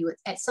help you with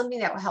something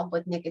that will help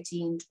with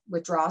nicotine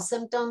withdrawal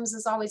symptoms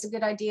is always a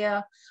good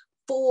idea.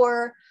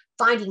 4,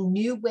 finding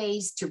new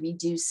ways to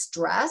reduce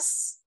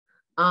stress.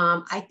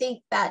 I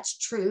think that's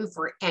true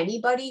for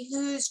anybody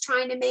who's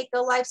trying to make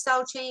a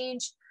lifestyle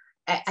change.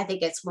 I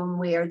think it's when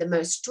we are the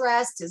most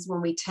stressed is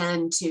when we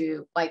tend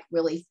to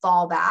really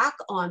fall back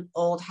on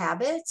old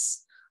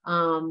habits.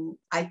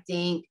 I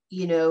think,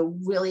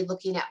 really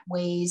looking at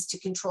ways to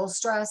control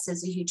stress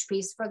is a huge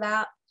piece for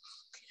that.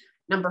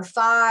 Number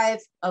 5,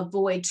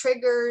 avoid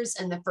triggers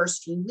in the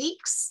first few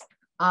weeks.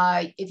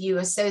 If you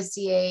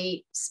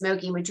associate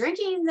smoking with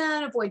drinking,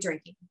 then avoid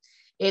drinking.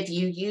 If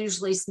you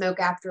usually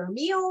smoke after a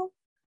meal,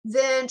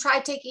 then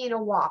try taking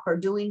a walk or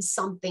doing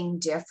something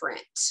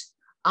different.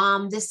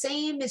 The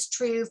same is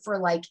true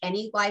for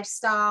any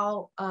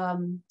lifestyle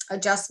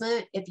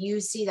adjustment. If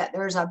you see that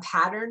there's a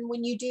pattern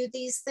when you do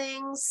these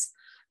things,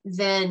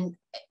 then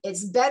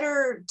it's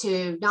better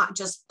to not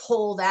just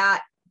pull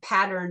that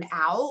pattern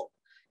out,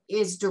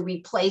 is to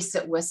replace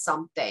it with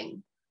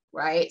something,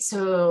 right?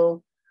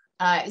 So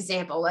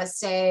example, let's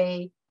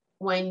say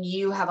when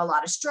you have a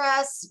lot of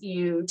stress,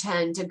 you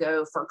tend to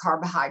go for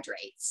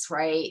carbohydrates,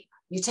 right?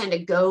 You tend to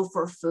go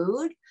for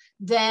food.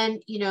 Then,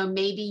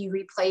 maybe you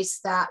replace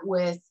that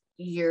with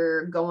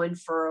you're going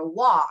for a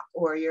walk,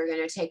 or you're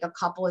going to take a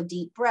couple of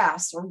deep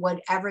breaths, or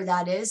whatever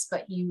that is.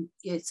 But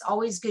it's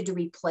always good to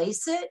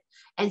replace it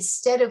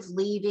instead of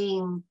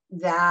leaving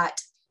that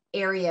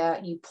area.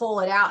 You pull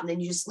it out and then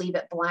you just leave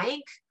it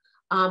blank.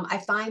 I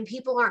find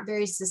people aren't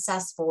very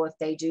successful if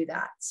they do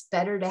that. It's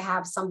better to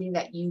have something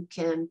that you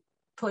can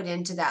put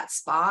into that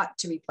spot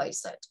to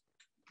replace it.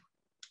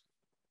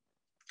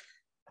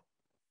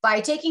 By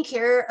taking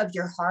care of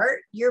your heart,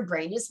 your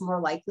brain is more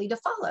likely to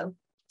follow.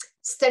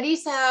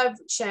 Studies have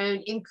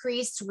shown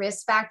increased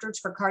risk factors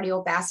for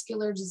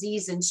cardiovascular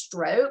disease and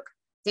stroke,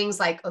 things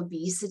like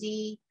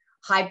obesity,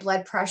 high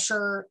blood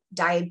pressure,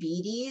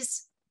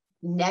 diabetes,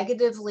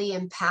 negatively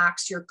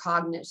impacts your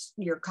cognitive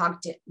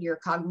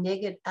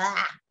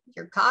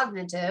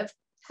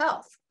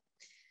health.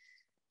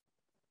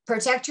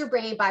 Protect your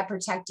brain by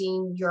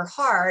protecting your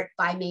heart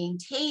by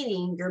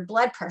maintaining your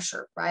blood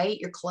pressure, right?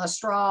 Your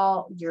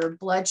cholesterol, your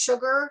blood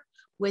sugar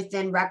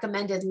within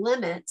recommended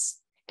limits,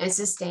 and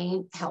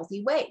sustain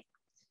healthy weight.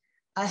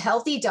 A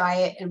healthy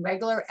diet and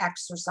regular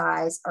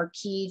exercise are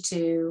key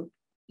to,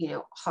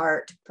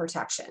 heart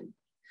protection.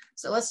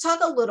 So let's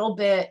talk a little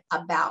bit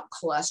about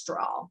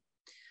cholesterol.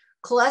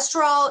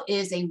 Cholesterol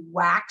is a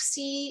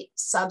waxy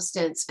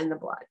substance in the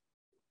blood.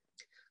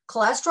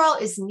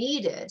 Cholesterol is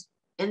needed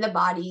in the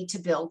body to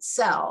build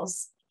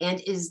cells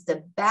and is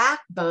the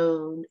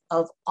backbone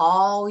of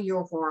all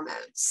your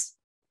hormones.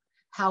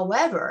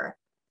 However,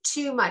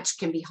 too much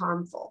can be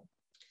harmful.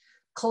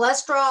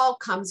 Cholesterol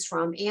comes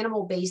from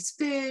animal-based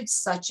foods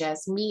such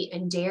as meat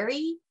and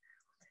dairy.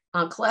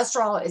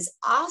 Cholesterol is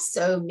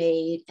also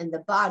made in the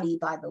body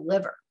by the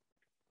liver.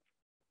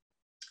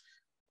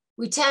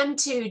 We tend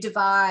to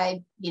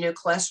divide,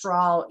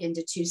 cholesterol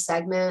into two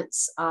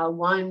segments.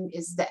 One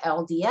is the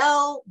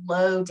LDL,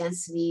 low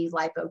density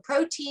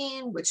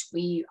lipoprotein, which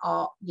we've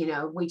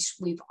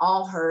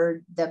all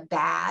heard the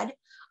bad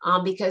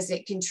because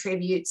it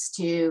contributes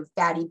to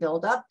fatty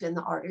buildup in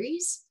the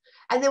arteries.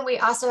 And then we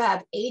also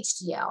have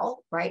HDL,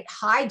 right?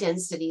 High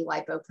density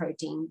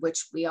lipoprotein,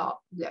 which we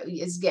all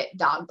get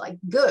dogged like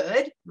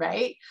good,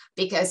 right?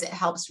 Because it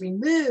helps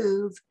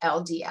remove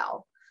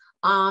LDL.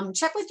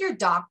 Check with your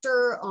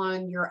doctor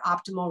on your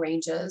optimal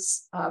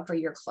ranges for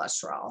your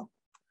cholesterol.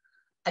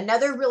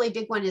 Another really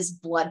big one is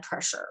blood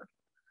pressure.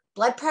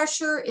 Blood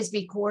pressure is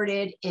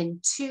recorded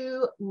in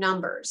two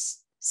numbers,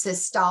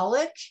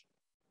 systolic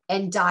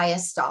and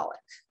diastolic.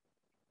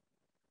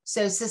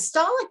 So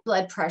systolic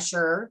blood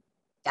pressure,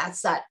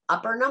 that's that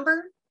upper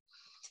number,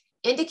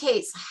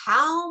 indicates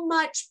how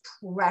much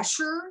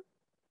pressure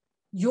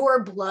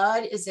your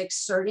blood is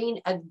exerting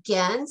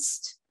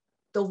against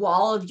the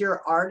wall of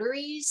your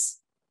arteries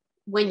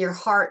when your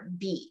heart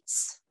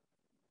beats.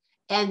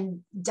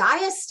 And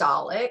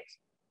diastolic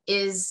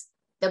is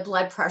the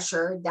blood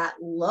pressure, that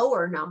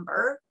lower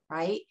number,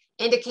 right,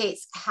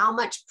 indicates how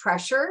much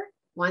pressure,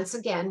 once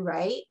again,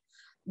 right,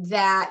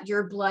 that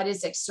your blood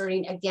is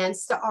exerting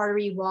against the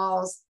artery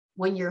walls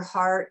when your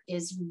heart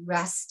is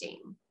resting.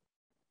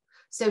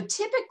 So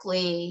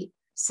typically,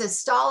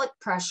 systolic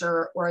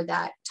pressure, or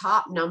that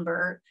top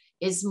number,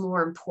 is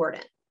more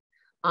important.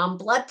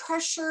 Blood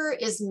pressure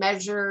is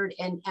measured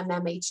in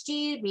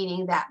mmHg,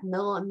 meaning that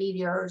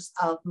millimeters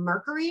of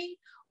mercury,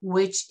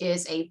 which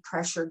is a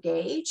pressure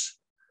gauge.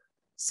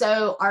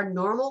 So our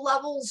normal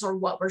levels, or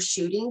what we're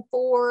shooting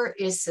for,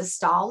 is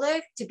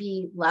systolic to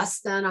be less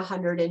than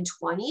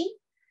 120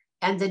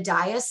 and the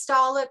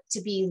diastolic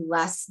to be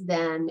less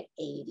than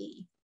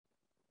 80.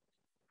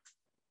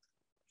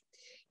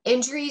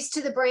 Injuries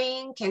to the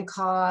brain can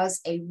cause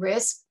a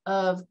risk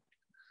of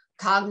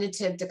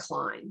cognitive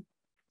decline.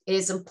 It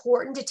is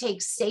important to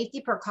take safety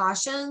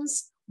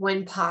precautions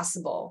when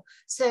possible.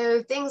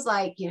 So things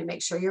like,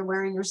 make sure you're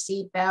wearing your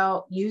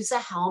seatbelt, use a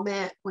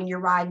helmet when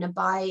you're riding a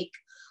bike,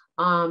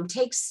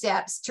 take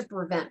steps to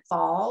prevent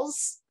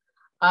falls.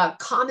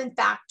 Common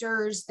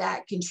factors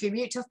that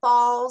contribute to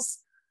falls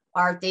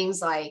are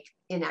things like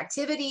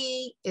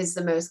inactivity is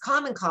the most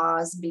common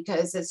cause,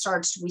 because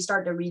we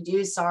start to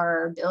reduce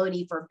our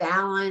ability for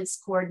balance,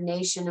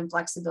 coordination, and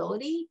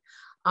flexibility.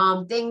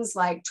 Things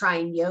like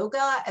trying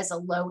yoga as a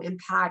low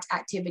impact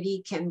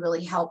activity can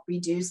really help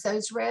reduce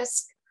those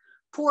risks.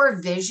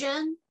 Poor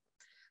vision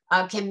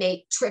can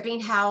make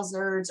tripping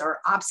hazards or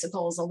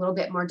obstacles a little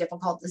bit more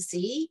difficult to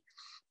see.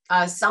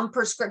 Some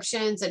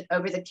prescriptions and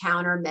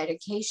over-the-counter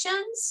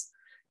medications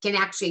can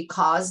actually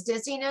cause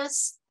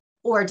dizziness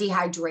or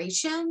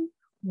dehydration,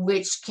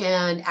 which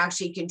can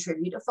actually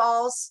contribute to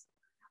falls.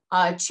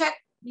 Check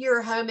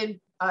your home and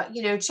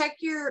check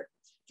your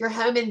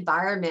home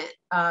environment.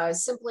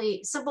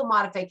 Simple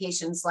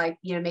modifications like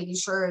making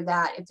sure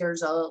that if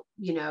there's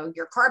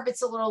your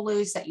carpet's a little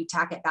loose, that you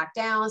tack it back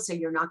down so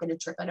you're not going to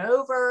trip it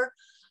over.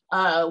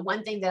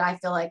 One thing that I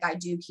feel like I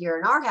do here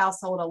in our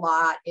household a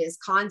lot is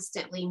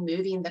constantly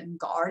moving the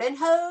garden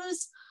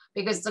hose,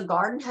 because the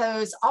garden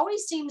hose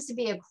always seems to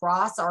be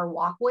across our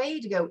walkway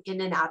to go in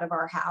and out of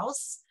our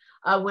house.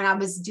 When I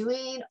was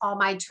doing all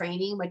my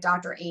training with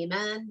Dr.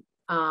 Amen,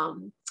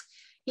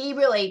 he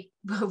really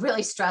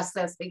stressed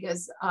this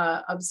because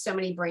of so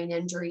many brain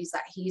injuries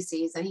that he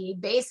sees. And he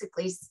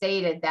basically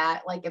stated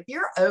that, like, if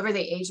you're over the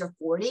age of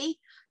 40,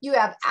 you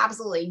have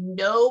absolutely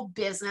no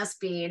business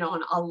being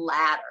on a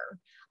ladder.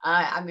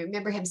 I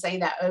remember him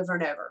saying that over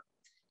and over.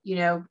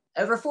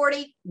 Over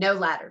 40, no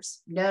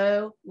ladders,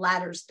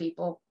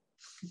 people.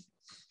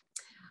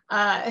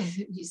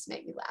 You just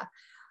make me laugh.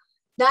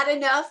 Not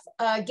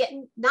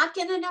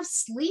getting enough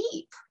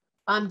sleep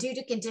due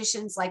to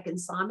conditions like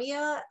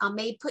insomnia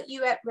may put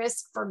you at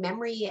risk for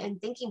memory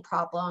and thinking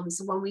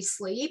problems. When we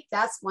sleep,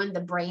 that's when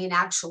the brain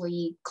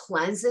actually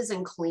cleanses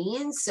and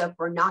cleans. So if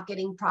we're not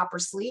getting proper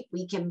sleep,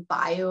 we can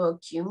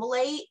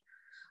bioaccumulate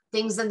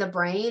things in the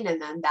brain,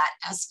 and then that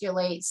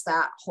escalates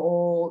that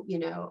whole,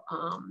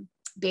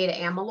 beta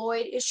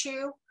amyloid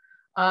issue.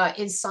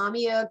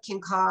 Insomnia can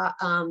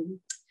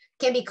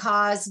be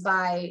caused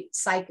by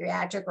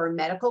psychiatric or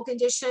medical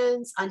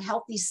conditions.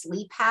 Unhealthy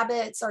sleep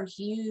habits are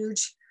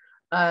huge.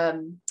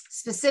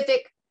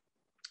 Specific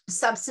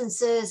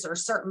substances or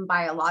certain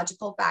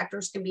biological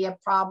factors can be a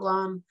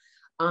problem.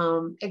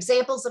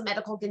 Examples of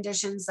medical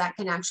conditions that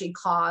can actually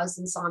cause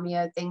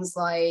insomnia, things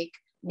like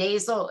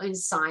nasal and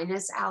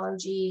sinus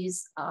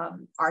allergies,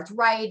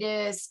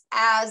 arthritis,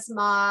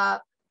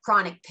 asthma,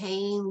 chronic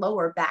pain,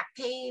 lower back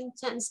pain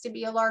tends to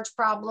be a large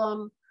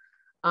problem.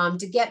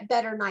 To get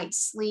better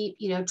night's sleep,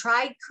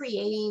 try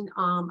creating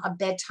a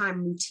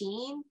bedtime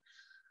routine.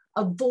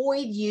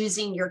 Avoid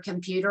using your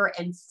computer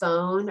and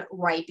phone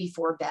right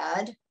before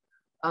bed.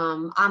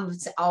 I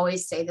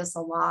always say this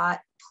a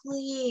lot.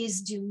 Please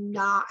do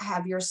not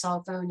have your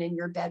cell phone in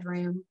your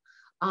bedroom.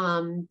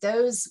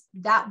 That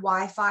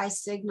Wi-Fi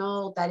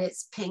signal that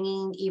it's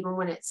pinging, even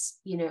when it's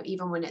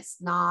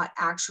not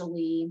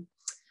actually,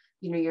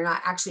 you're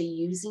not actually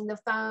using the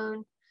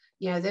phone.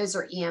 Those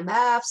are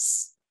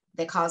EMFs.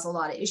 They cause a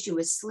lot of issue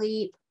with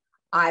sleep.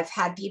 I've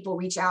had people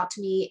reach out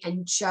to me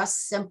and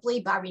just simply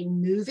by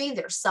removing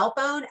their cell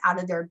phone out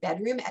of their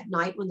bedroom at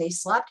night when they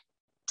slept,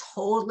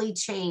 totally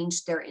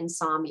changed their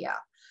insomnia.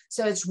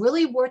 So it's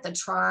really worth a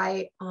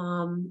try.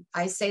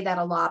 I say that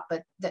a lot,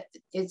 but I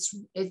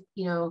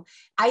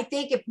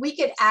think if we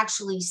could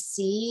actually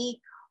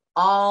see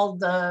all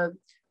the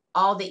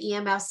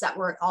EMFs that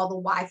were all the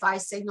Wi-Fi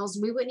signals,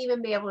 we wouldn't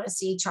even be able to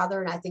see each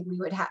other. And I think we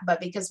would have, but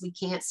because we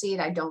can't see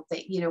it, I don't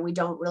think, we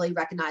don't really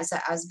recognize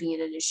that as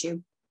being an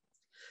issue.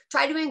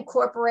 Try to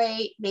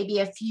incorporate maybe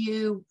a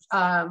few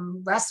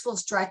restful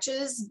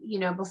stretches,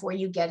 before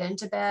you get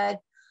into bed.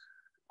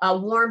 A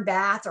warm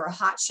bath or a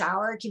hot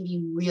shower can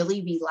be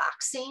really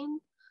relaxing.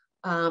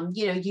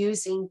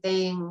 Using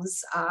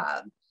things,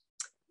 I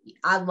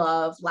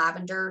love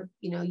lavender,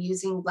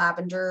 using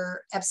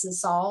lavender, Epsom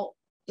salt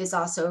is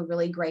also a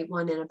really great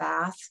one in a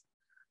bath.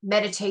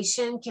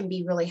 Meditation can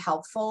be really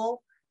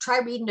helpful. Try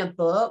reading a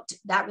book.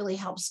 That really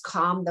helps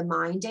calm the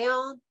mind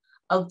down.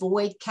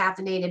 Avoid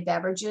caffeinated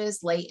beverages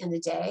late in the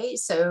day.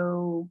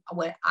 So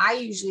what I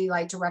usually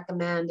like to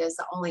recommend is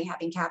only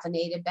having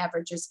caffeinated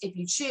beverages if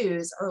you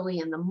choose early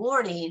in the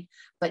morning,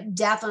 but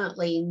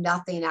definitely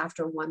nothing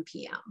after 1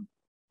 p.m.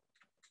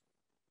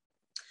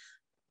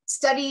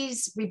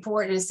 Studies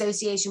report an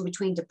association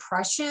between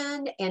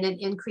depression and an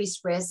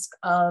increased risk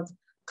of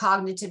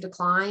cognitive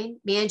decline.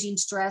 Managing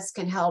stress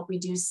can help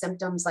reduce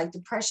symptoms like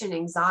depression,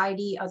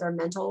 anxiety, other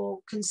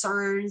mental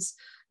concerns.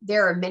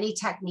 There are many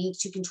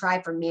techniques you can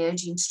try for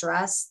managing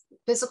stress.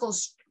 Physical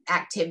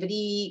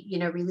activity,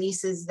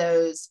 releases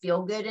those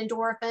feel-good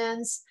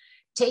endorphins.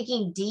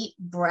 Taking deep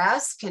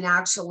breaths can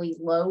actually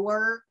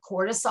lower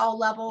cortisol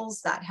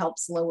levels. That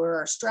helps lower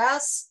our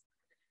stress.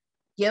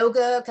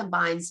 Yoga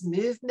combines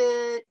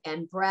movement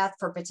and breath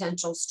for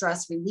potential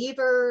stress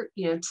reliever.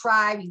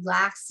 Try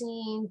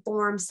relaxing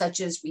forms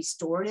such as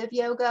restorative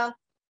yoga.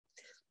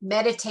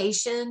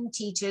 Meditation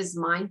teaches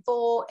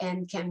mindfulness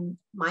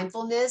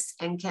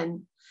and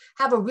can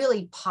have a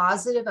really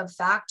positive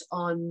effect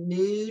on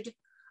mood.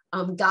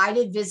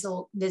 Guided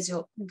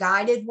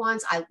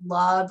ones. I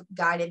love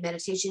guided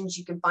meditations.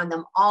 You can find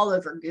them all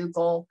over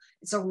Google.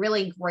 It's a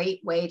really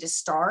great way to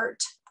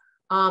start.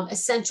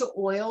 Essential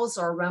oils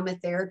or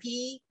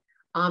aromatherapy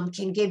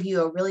can give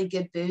you a really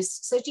good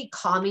boost, such a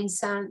calming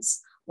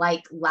scents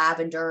like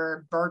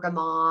lavender,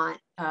 bergamot,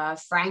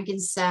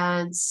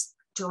 frankincense,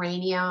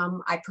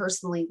 geranium. I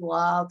personally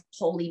love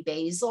holy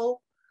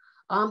basil.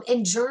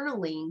 And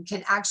journaling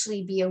can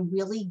actually be a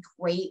really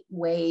great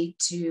way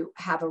to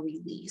have a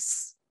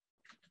release.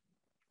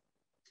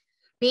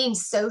 Being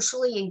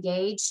socially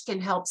engaged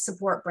can help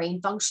support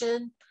brain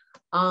function.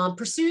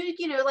 Pursue,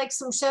 like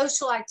some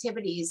social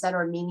activities that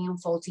are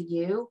meaningful to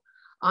you.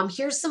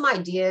 Here's some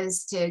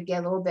ideas to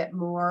get a little bit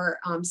more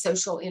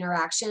social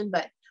interaction,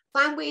 but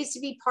find ways to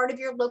be part of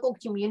your local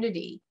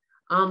community.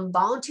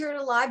 Volunteer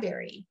at a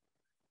library.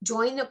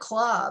 Join a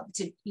club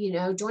to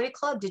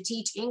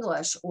teach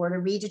English or to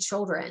read to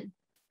children.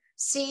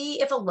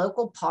 See if a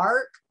local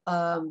park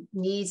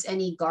needs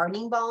any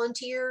gardening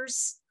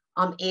volunteers.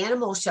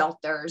 Animal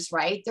shelters,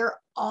 right? They're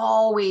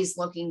always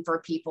looking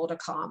for people to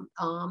come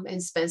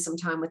and spend some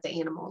time with the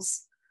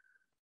animals.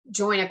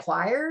 Join a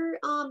choir,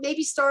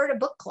 maybe start a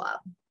book club.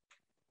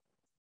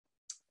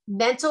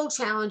 Mental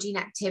challenging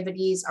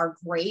activities are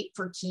great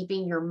for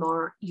keeping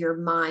your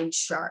mind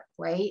sharp,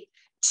 right?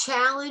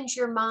 Challenge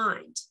your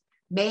mind.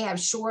 May have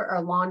short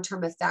or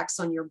long-term effects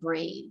on your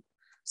brain.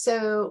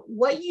 So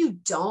what you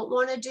don't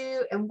want to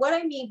do, and what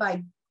I mean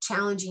by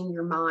challenging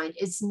your mind.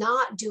 It's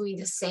not doing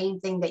the same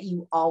thing that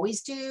you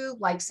always do.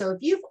 Like, so if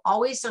you've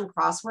always done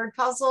crossword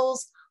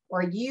puzzles,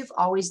 or you've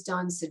always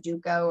done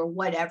Sudoku or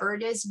whatever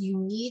it is, you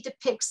need to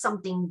pick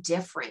something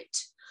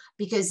different,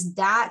 because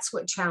that's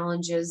what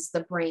challenges the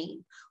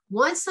brain.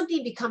 Once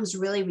something becomes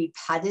really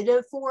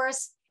repetitive for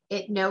us,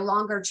 it no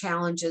longer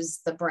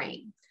challenges the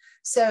brain.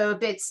 So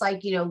if it's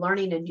like,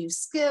 learning a new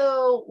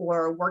skill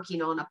or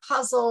working on a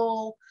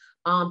puzzle,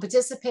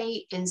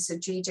 participate in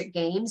strategic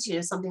games,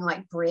 something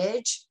like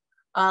bridge.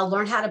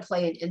 Learn how to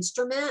play an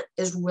instrument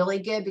is really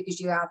good, because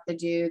you have to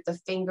do the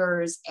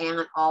fingers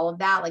and all of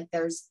that. Like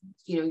there's,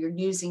 you're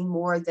using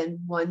more than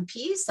one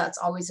piece. That's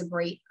always a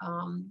great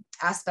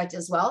aspect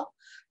as well.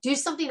 Do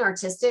something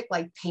artistic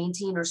like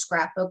painting or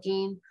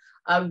scrapbooking.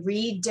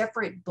 Read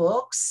different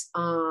books,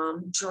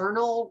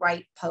 journal,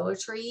 write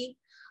poetry.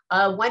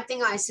 One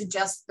thing I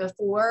suggest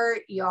before,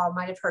 y'all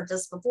might have heard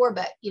this before,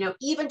 but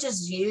even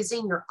just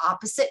using your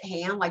opposite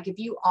hand, like if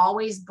you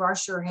always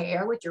brush your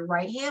hair with your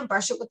right hand,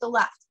 brush it with the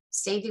left.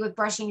 Same thing with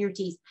brushing your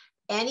teeth.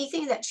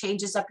 Anything that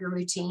changes up your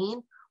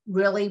routine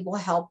really will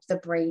help the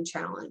brain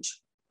challenge.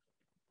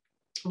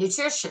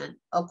 Nutrition,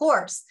 of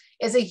course,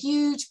 is a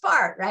huge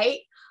part,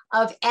 right,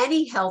 of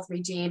any health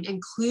regime,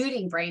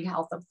 including brain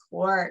health, of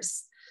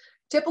course.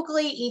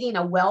 Typically eating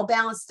a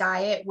well-balanced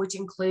diet, which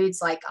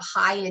includes like a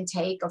high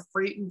intake of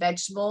fruit and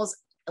vegetables,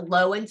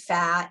 low in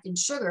fat and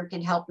sugar,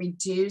 can help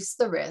reduce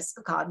the risk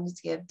of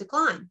cognitive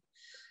decline.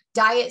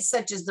 Diets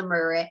such as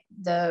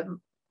the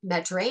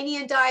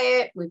Mediterranean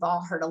diet, we've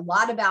all heard a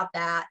lot about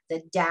that.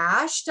 The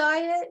DASH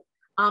diet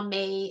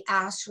may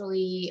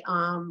actually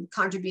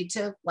contribute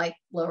to like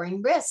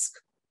lowering risk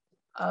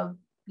of,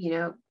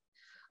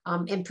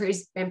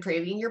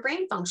 improving your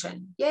brain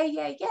function. Yay,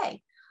 yay,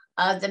 yay.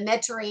 The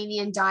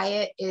Mediterranean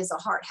diet is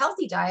a heart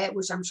healthy diet,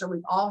 which I'm sure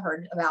we've all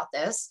heard about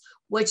this,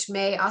 which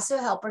may also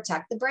help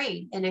protect the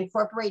brain and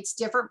incorporates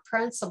different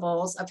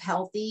principles of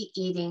healthy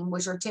eating,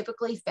 which are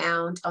typically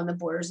found on the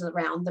borders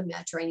around the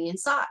Mediterranean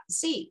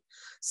Sea.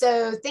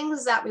 So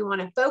things that we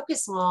want to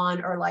focus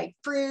on are like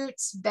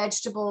fruits,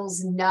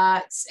 vegetables,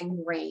 nuts,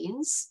 and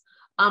grains.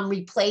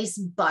 Replace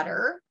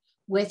butter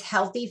with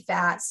healthy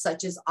fats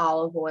such as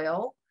olive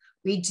oil.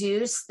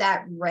 Reduce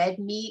that red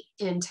meat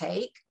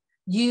intake.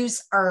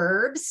 Use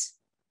herbs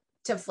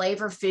to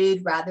flavor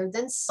food rather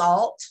than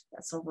salt.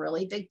 That's a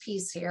really big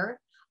piece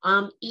here.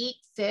 Eat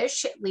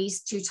fish at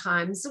least 2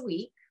 times a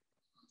week.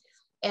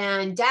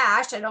 And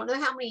DASH, I don't know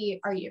how many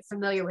are you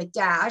familiar with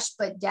DASH,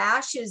 but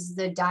DASH is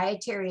the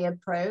dietary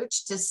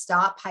approach to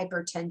stop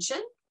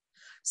hypertension.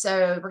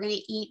 So we're going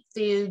to eat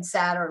foods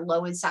that are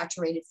low in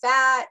saturated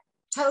fat,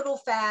 total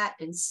fat,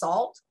 and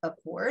salt, of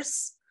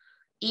course.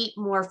 Eat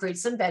more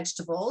fruits and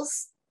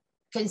vegetables.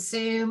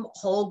 Consume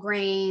whole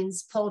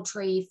grains,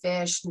 poultry,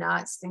 fish,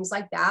 nuts, things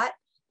like that,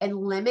 and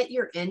limit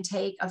your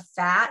intake of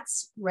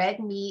fats, red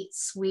meat,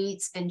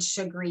 sweets, and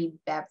sugary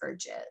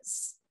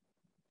beverages.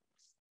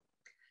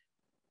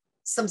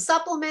 Some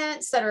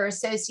supplements that are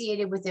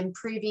associated with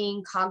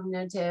improving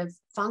cognitive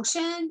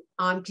function.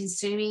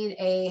 Consuming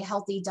a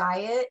healthy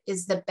diet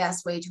is the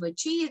best way to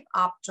achieve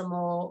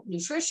optimal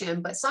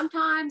nutrition, but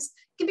sometimes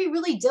it can be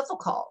really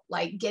difficult,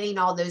 like getting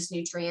all those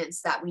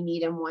nutrients that we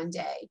need in one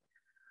day.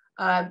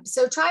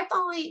 So try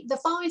the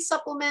following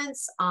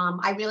supplements.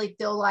 I really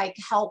feel like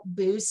help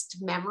boost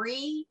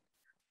memory,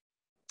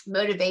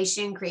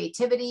 motivation,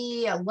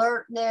 creativity,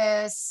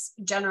 alertness,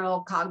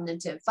 general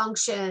cognitive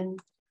function.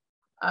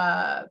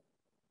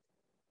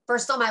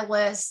 First on my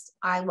list,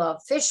 I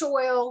love fish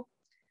oil,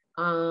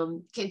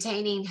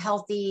 containing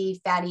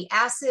healthy fatty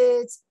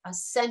acids,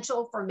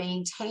 essential for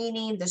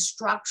maintaining the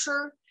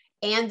structure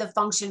and the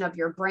function of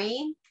your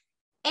brain.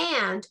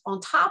 And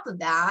on top of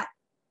that,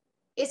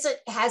 it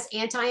has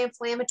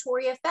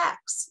anti-inflammatory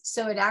effects.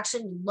 So it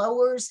actually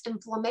lowers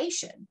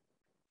inflammation.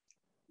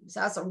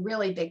 So that's a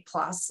really big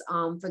plus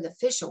for the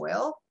fish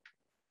oil.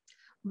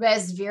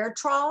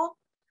 Resveratrol,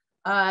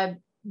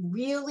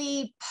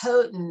 really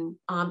potent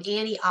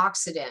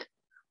antioxidant,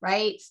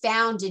 right?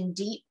 Found in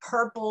deep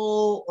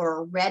purple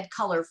or red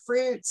color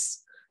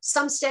fruits.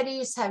 Some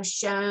studies have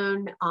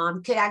shown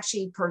could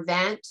actually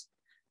prevent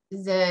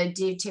the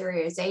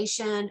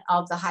deterioration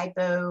of the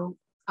hippocampus,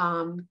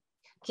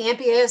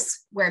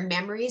 where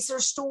memories are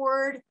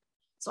stored.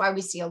 So I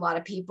would see a lot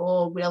of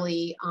people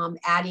really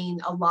adding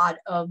a lot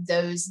of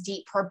those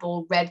deep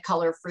purple, red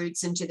color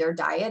fruits into their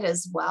diet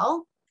as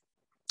well.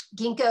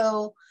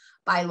 Ginkgo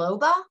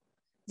biloba.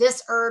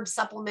 This herb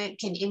supplement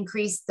can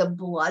increase the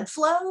blood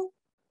flow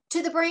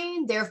to the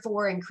brain,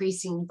 therefore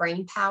increasing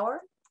brain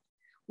power.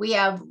 We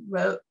have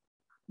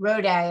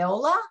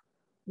rhodiola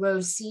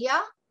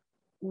rosea,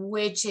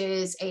 which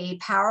is a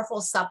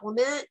powerful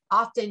supplement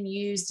often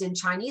used in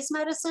Chinese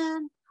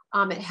medicine.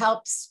 It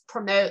helps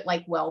promote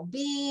like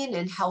well-being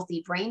and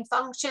healthy brain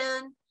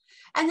function.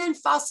 And then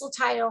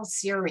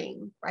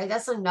phosphatidylserine, right?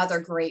 That's another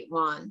great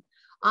one.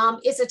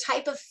 It's a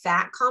type of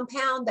fat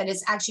compound that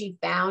is actually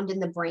found in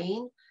the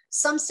brain.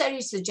 Some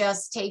studies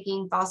suggest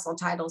taking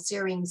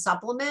phosphatidylserine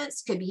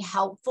supplements could be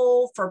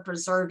helpful for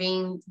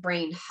preserving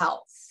brain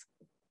health.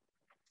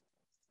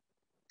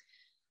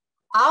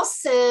 I will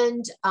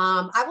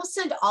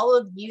send all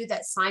of you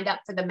that signed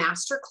up for the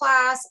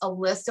masterclass a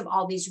list of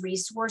all these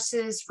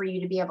resources for you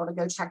to be able to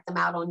go check them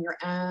out on your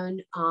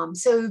own.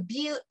 So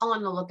be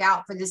on the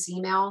lookout for this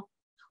email.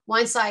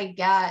 Once I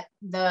get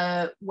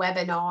the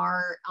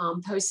webinar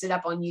posted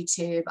up on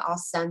YouTube, I'll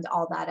send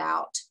all that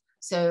out.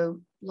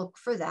 So look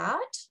for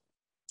that.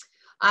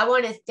 I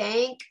want to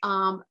thank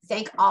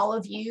all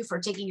of you for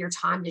taking your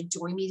time to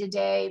join me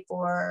today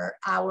for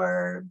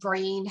our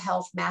Brain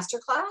Health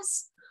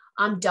Masterclass.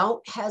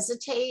 Don't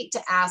hesitate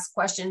to ask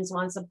questions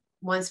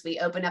once we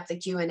open up the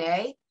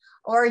Q&A,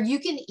 or you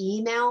can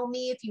email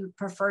me if you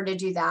prefer to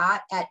do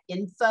that at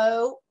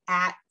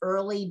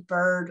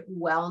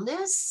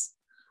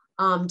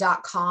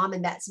info@earlybirdwellness.com,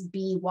 and that's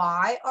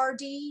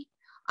BYRD.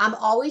 I'm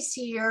always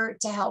here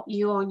to help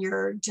you on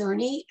your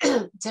journey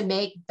to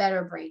make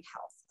better brain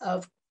health.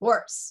 Of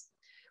course,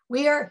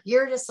 we are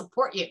here to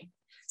support you.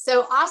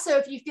 So also,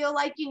 if you feel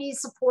like you need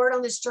support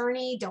on this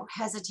journey, don't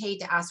hesitate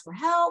to ask for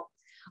help.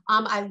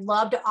 I'd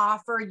love to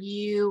offer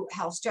you a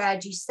health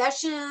strategy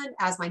session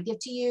as my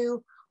gift to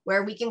you,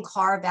 where we can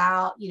carve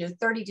out,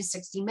 30 to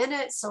 60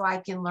 minutes so I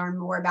can learn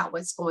more about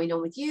what's going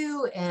on with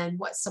you and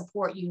what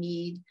support you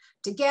need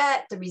to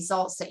get the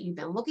results that you've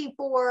been looking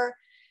for.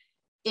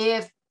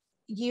 If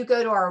you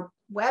go to our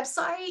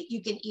website,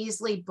 you can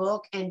easily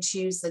book and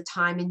choose the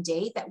time and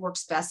date that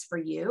works best for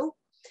you.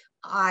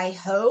 We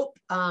hope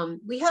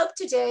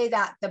today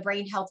that the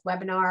Brain Health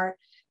webinar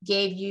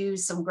gave you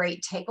some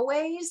great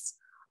takeaways.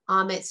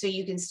 So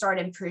you can start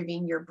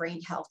improving your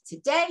brain health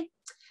today.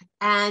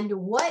 And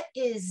what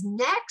is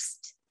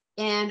next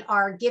in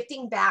our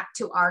Gifting Back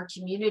to Our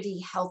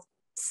Community Health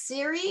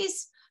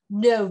series?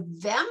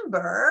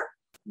 November,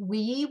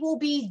 we will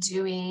be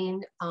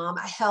doing a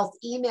health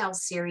email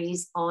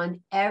series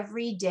on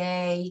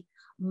everyday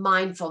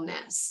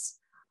mindfulness.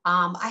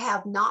 I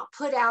have not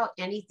put out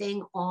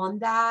anything on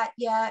that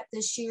yet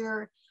this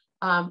year.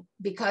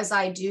 Because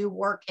I do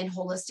work in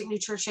holistic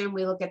nutrition,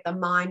 we look at the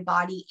mind,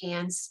 body,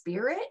 and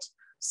spirit.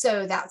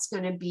 So that's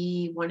going to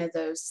be one of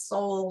those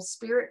soul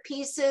spirit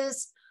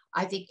pieces.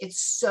 I think it's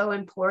so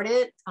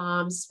important,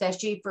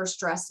 especially for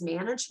stress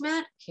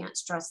management. Can't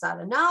stress that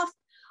enough.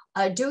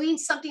 Doing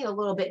something a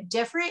little bit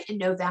different in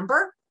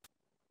November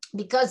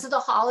because of the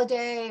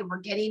holiday. We're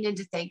getting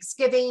into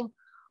Thanksgiving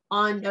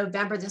on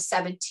November the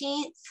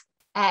 17th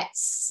at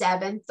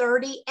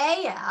 7:30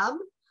 a.m.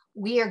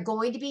 We are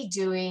going to be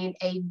doing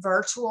a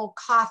virtual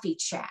coffee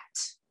chat.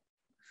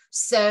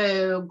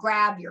 So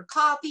grab your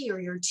coffee or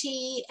your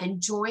tea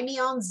and join me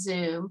on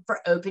Zoom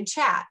for open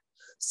chat.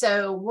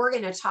 So we're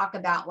going to talk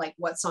about like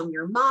what's on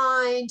your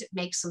mind,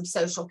 make some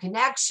social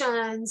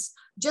connections,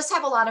 just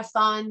have a lot of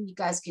fun. You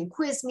guys can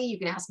quiz me. You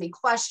can ask me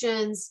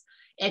questions.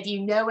 If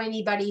you know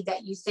anybody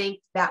that you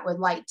think that would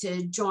like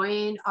to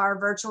join our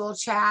virtual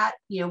chat,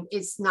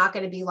 it's not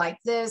going to be like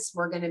this.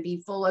 We're going to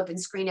be full open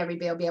screen.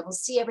 Everybody will be able to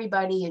see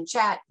everybody and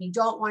chat. You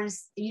don't want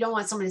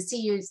someone to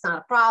see you. It's not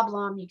a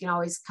problem. You can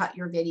always cut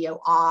your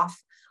video off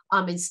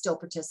and still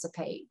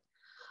participate.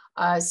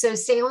 So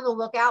stay on the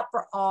lookout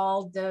for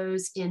all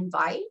those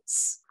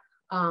invites.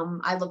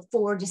 I look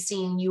forward to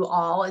seeing you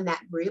all in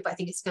that group. I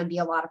think it's going to be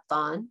a lot of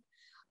fun.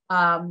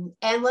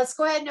 And let's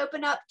go ahead and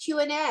open up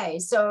Q&A.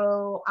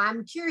 So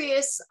I'm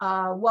curious,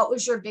 what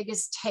was your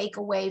biggest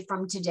takeaway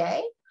from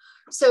today?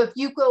 So if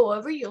you go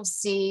over, you'll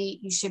see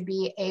you should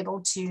be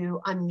able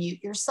to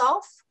unmute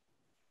yourself.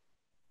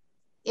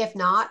 If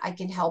not, I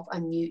can help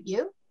unmute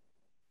you.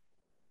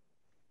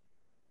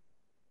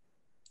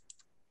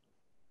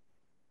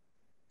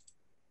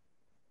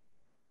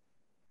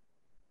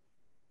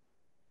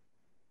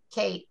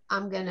 Kate,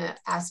 I'm going to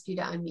ask you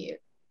to unmute.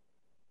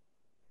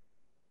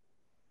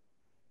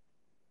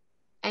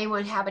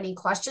 Anyone have any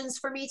questions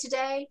for me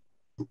today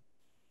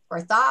or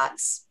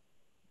thoughts?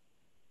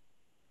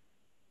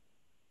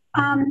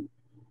 Can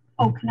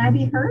I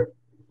be heard?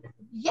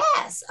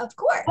 Yes, of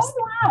course. Oh,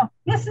 wow.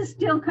 This is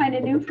still kind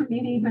of new for me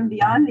to even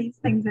be on these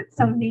things. It's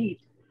so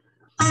neat.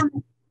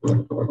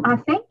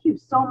 Thank you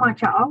so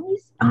much. I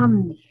always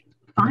find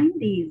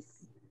these,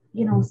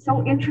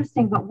 so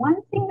interesting. But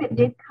one thing that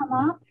did come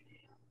up,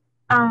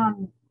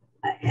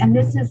 and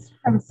this is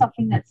from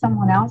something that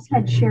someone else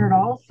had shared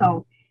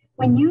also,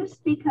 when you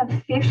speak of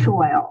fish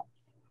oil,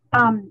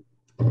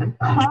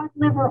 cod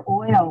liver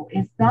oil,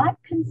 is that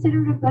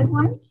considered a good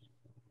one?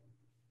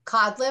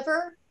 Cod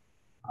liver?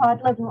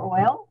 Cod liver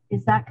oil,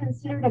 is that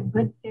considered a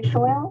good fish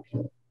oil?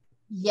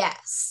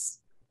 Yes.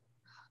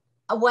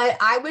 What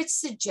I would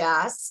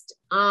suggest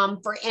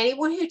for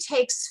anyone who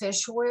takes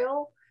fish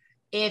oil,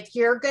 if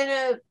you're going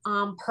to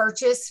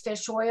purchase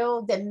fish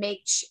oil, then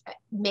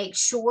make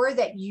sure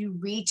that you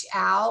reach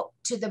out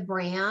to the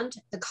brand,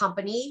 the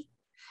company,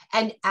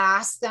 and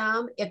ask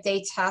them if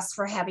they test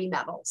for heavy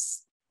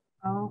metals.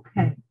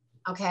 Okay.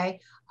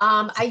 Okay.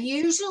 I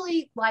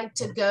usually like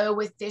to go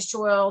with fish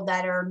oil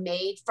that are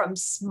made from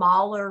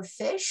smaller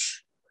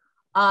fish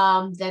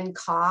than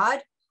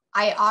cod.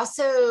 I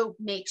also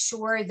make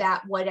sure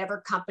that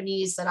whatever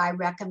companies that I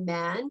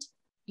recommend,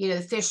 the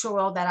fish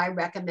oil that I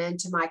recommend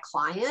to my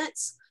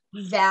clients,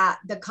 that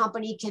the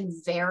company can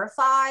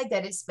verify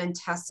that it's been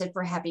tested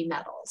for heavy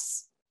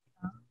metals.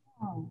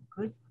 Oh,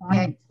 good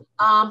Okay.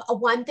 point.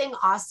 One thing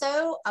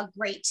also, a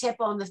great tip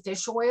on the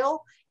fish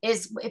oil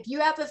is if you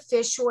have a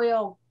fish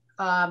oil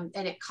and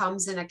it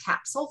comes in a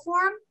capsule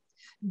form,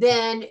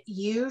 then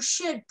you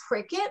should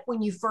prick it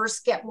when you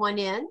first get one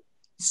in.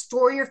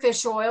 Store your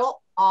fish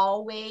oil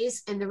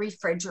always in the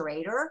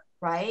refrigerator,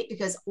 right?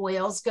 Because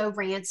oils go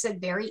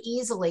rancid very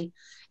easily.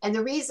 And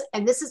the reason,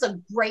 and this is a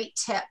great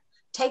tip,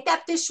 take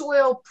that fish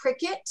oil, prick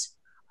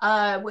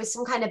it with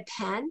some kind of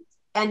pen,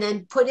 and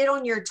then put it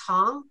on your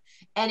tongue.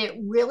 And it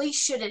really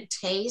shouldn't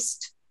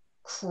taste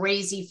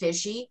crazy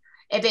fishy.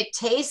 If it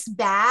tastes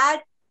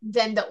bad,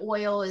 then the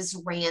oil is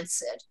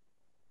rancid.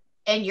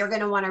 And you're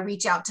going to want to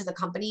reach out to the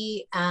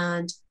company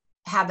and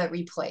have it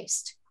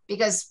replaced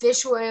because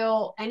fish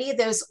oil, any of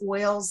those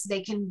oils,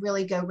 they can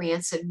really go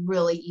rancid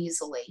really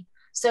easily.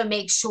 So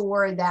make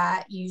sure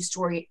that you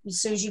store it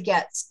as soon as you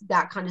get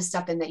that kind of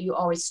stuff in, that you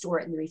always store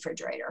it in the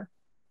refrigerator.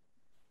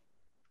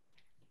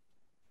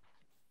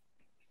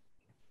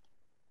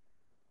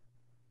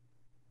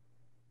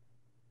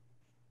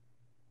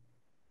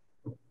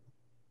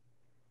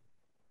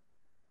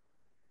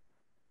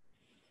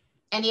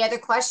 Any other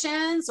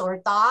questions or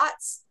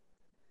thoughts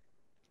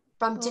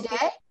from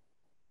today?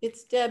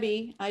 It's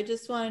Debbie. I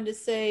just wanted to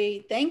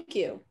say thank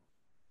you.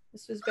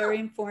 This was very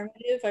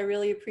informative. I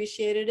really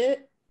appreciated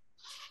it.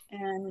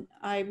 And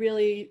I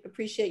really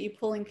appreciate you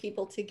pulling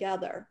people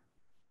together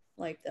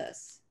like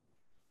this.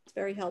 It's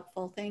very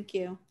helpful. Thank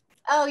you.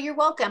 Oh, you're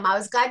welcome. I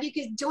was glad you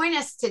could join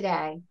us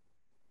today.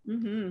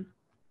 Mm-hmm.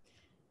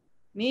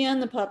 Me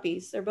and the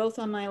puppies, they're both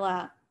on my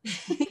lap.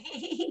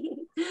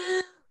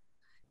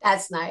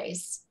 That's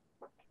nice.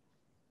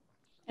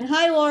 And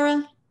hi,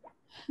 Laura.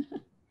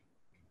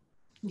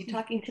 You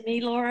talking to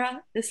me,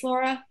 Laura? This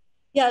Laura?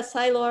 Yes,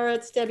 hi, Laura.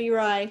 It's Debbie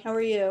Rye. How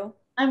are you?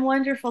 I'm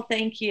wonderful,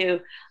 thank you.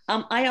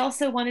 I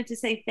also wanted to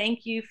say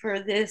thank you for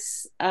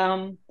this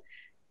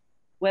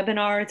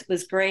webinar. It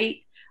was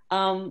great.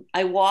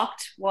 I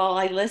walked while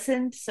I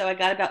listened, so I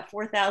got about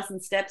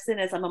 4,000 steps in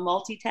as I'm a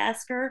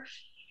multitasker.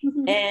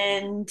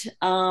 And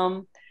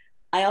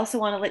I also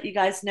want to let you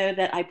guys know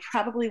that I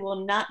probably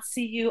will not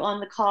see you on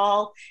the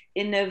call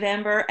in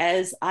November,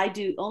 as I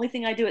do. Only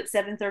thing I do at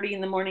 7:30 in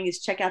the morning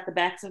is check out the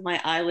backs of my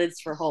eyelids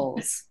for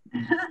holes.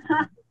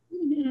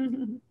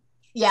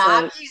 Yeah, so,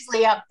 I'm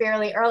usually up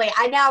fairly early.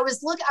 I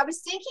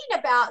was thinking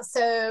about,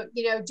 so,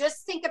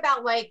 just think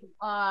about like,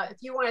 if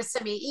you want to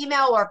send me an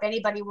email or if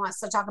anybody wants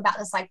to talk about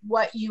this, like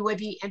what you would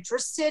be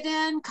interested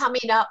in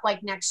coming up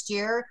like next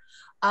year.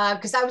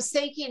 Because I was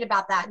thinking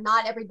about that.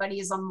 Not everybody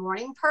is a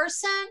morning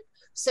person.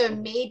 So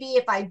maybe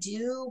if I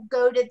do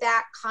go to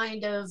that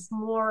kind of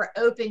more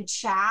open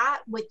chat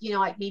with,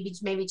 like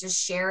maybe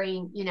just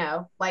sharing,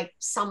 like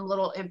some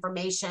little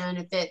information,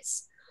 if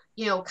it's,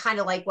 kind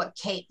of like what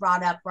Kate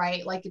brought up,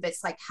 right? Like if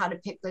it's like how to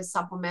pick good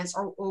supplements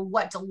or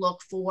what to look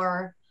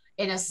for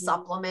in a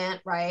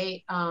supplement,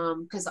 right?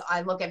 Because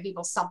I look at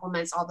people's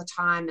supplements all the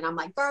time and I'm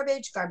like,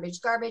 garbage,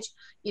 garbage, garbage,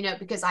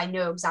 because I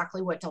know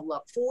exactly what to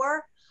look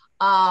for,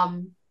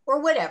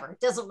 or whatever. It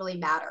doesn't really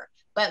matter.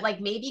 But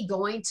like maybe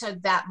going to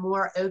that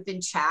more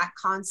open chat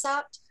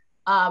concept,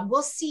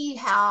 we'll see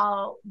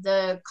how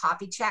the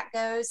coffee chat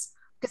goes.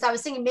 Because I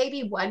was thinking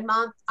maybe 1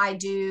 month I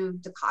do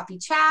the coffee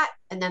chat,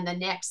 and then the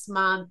next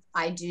month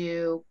I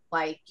do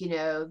like,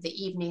 the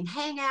evening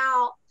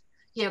hangout,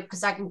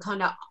 because I can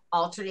kind of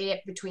alternate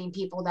it between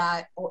people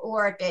that,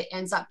 or if it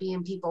ends up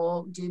being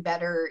people do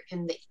better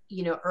in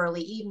the,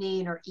 early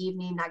evening or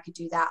evening, I could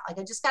do that. Like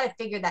I just got to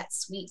figure that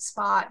sweet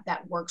spot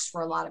that works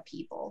for a lot of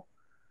people.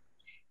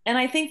 And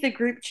I think the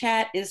group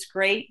chat is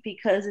great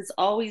because it's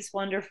always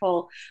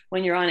wonderful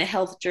when you're on a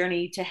health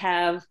journey to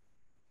have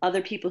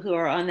other people who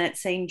are on that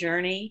same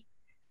journey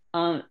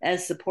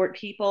as support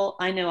people.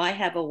 I know I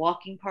have a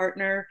walking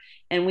partner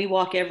and we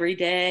walk every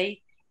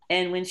day.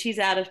 And when she's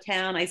out of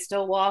town, I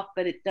still walk,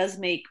 but it does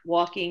make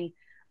walking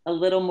a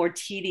little more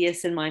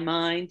tedious in my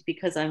mind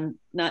because I'm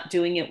not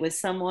doing it with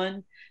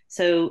someone.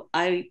 So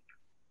I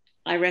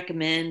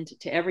recommend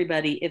to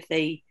everybody, if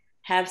they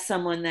have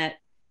someone that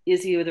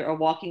is either a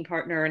walking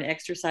partner or an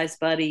exercise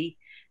buddy,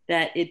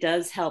 that it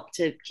does help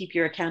to keep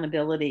your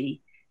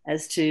accountability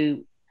as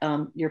to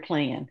your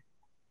plan.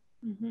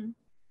 Mm-hmm.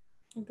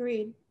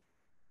 Agreed.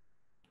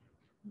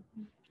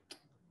 Mm-hmm.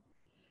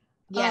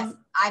 Yes,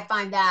 I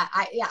find that.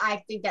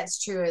 I think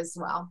that's true as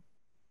well.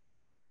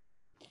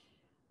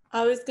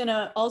 I was going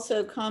to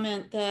also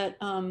comment that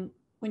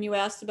when you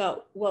asked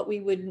about what we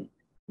would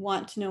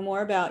want to know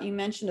more about, you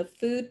mentioned a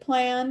food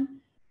plan.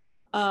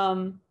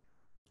 I'm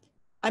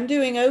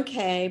doing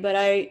okay, but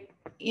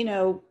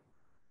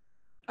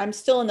I'm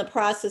still in the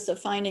process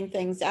of finding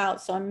things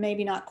out. So I'm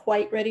maybe not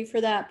quite ready for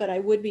that, but I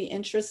would be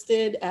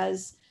interested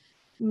as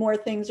more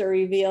things are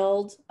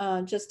revealed,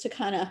 just to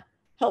kind of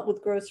help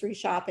with grocery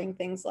shopping,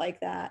 things like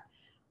that.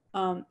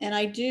 And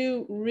I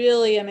do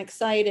really am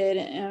excited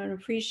and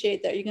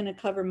appreciate that you're going to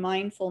cover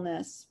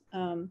mindfulness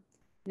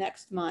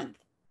next month.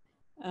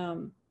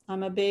 I'm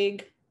a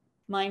big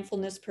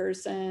mindfulness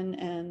person,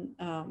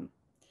 and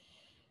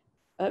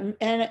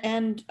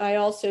And I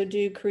also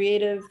do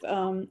creative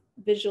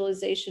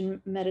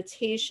visualization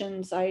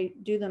meditations. I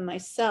do them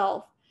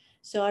myself.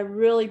 So I'm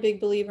really big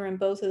believer in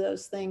both of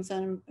those things.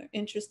 I'm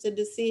interested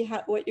to see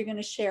what you're going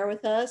to share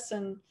with us,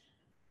 and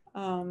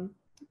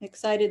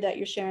excited that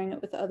you're sharing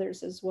it with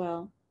others as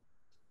well.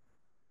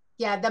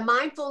 Yeah, the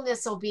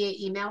mindfulness will be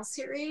an email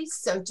series.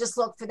 So just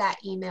look for that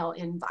email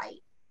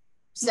invite.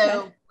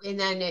 So, okay. And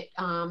then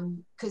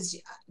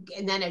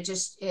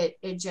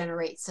it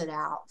generates it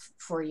out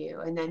for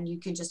you. And then you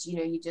can just,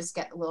 you just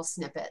get little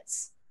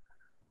snippets,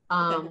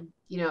 okay.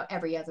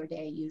 Every other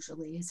day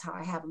usually is how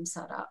I have them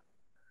set up.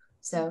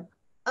 So,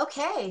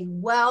 okay.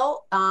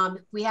 Well,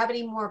 if we have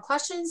any more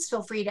questions,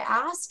 feel free to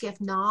ask.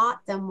 If not,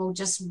 then we'll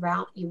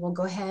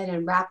go ahead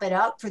and wrap it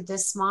up for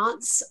this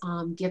month's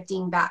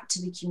Gifting Back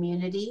to the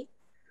Community.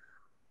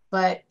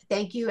 But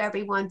thank you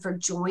everyone for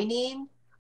joining.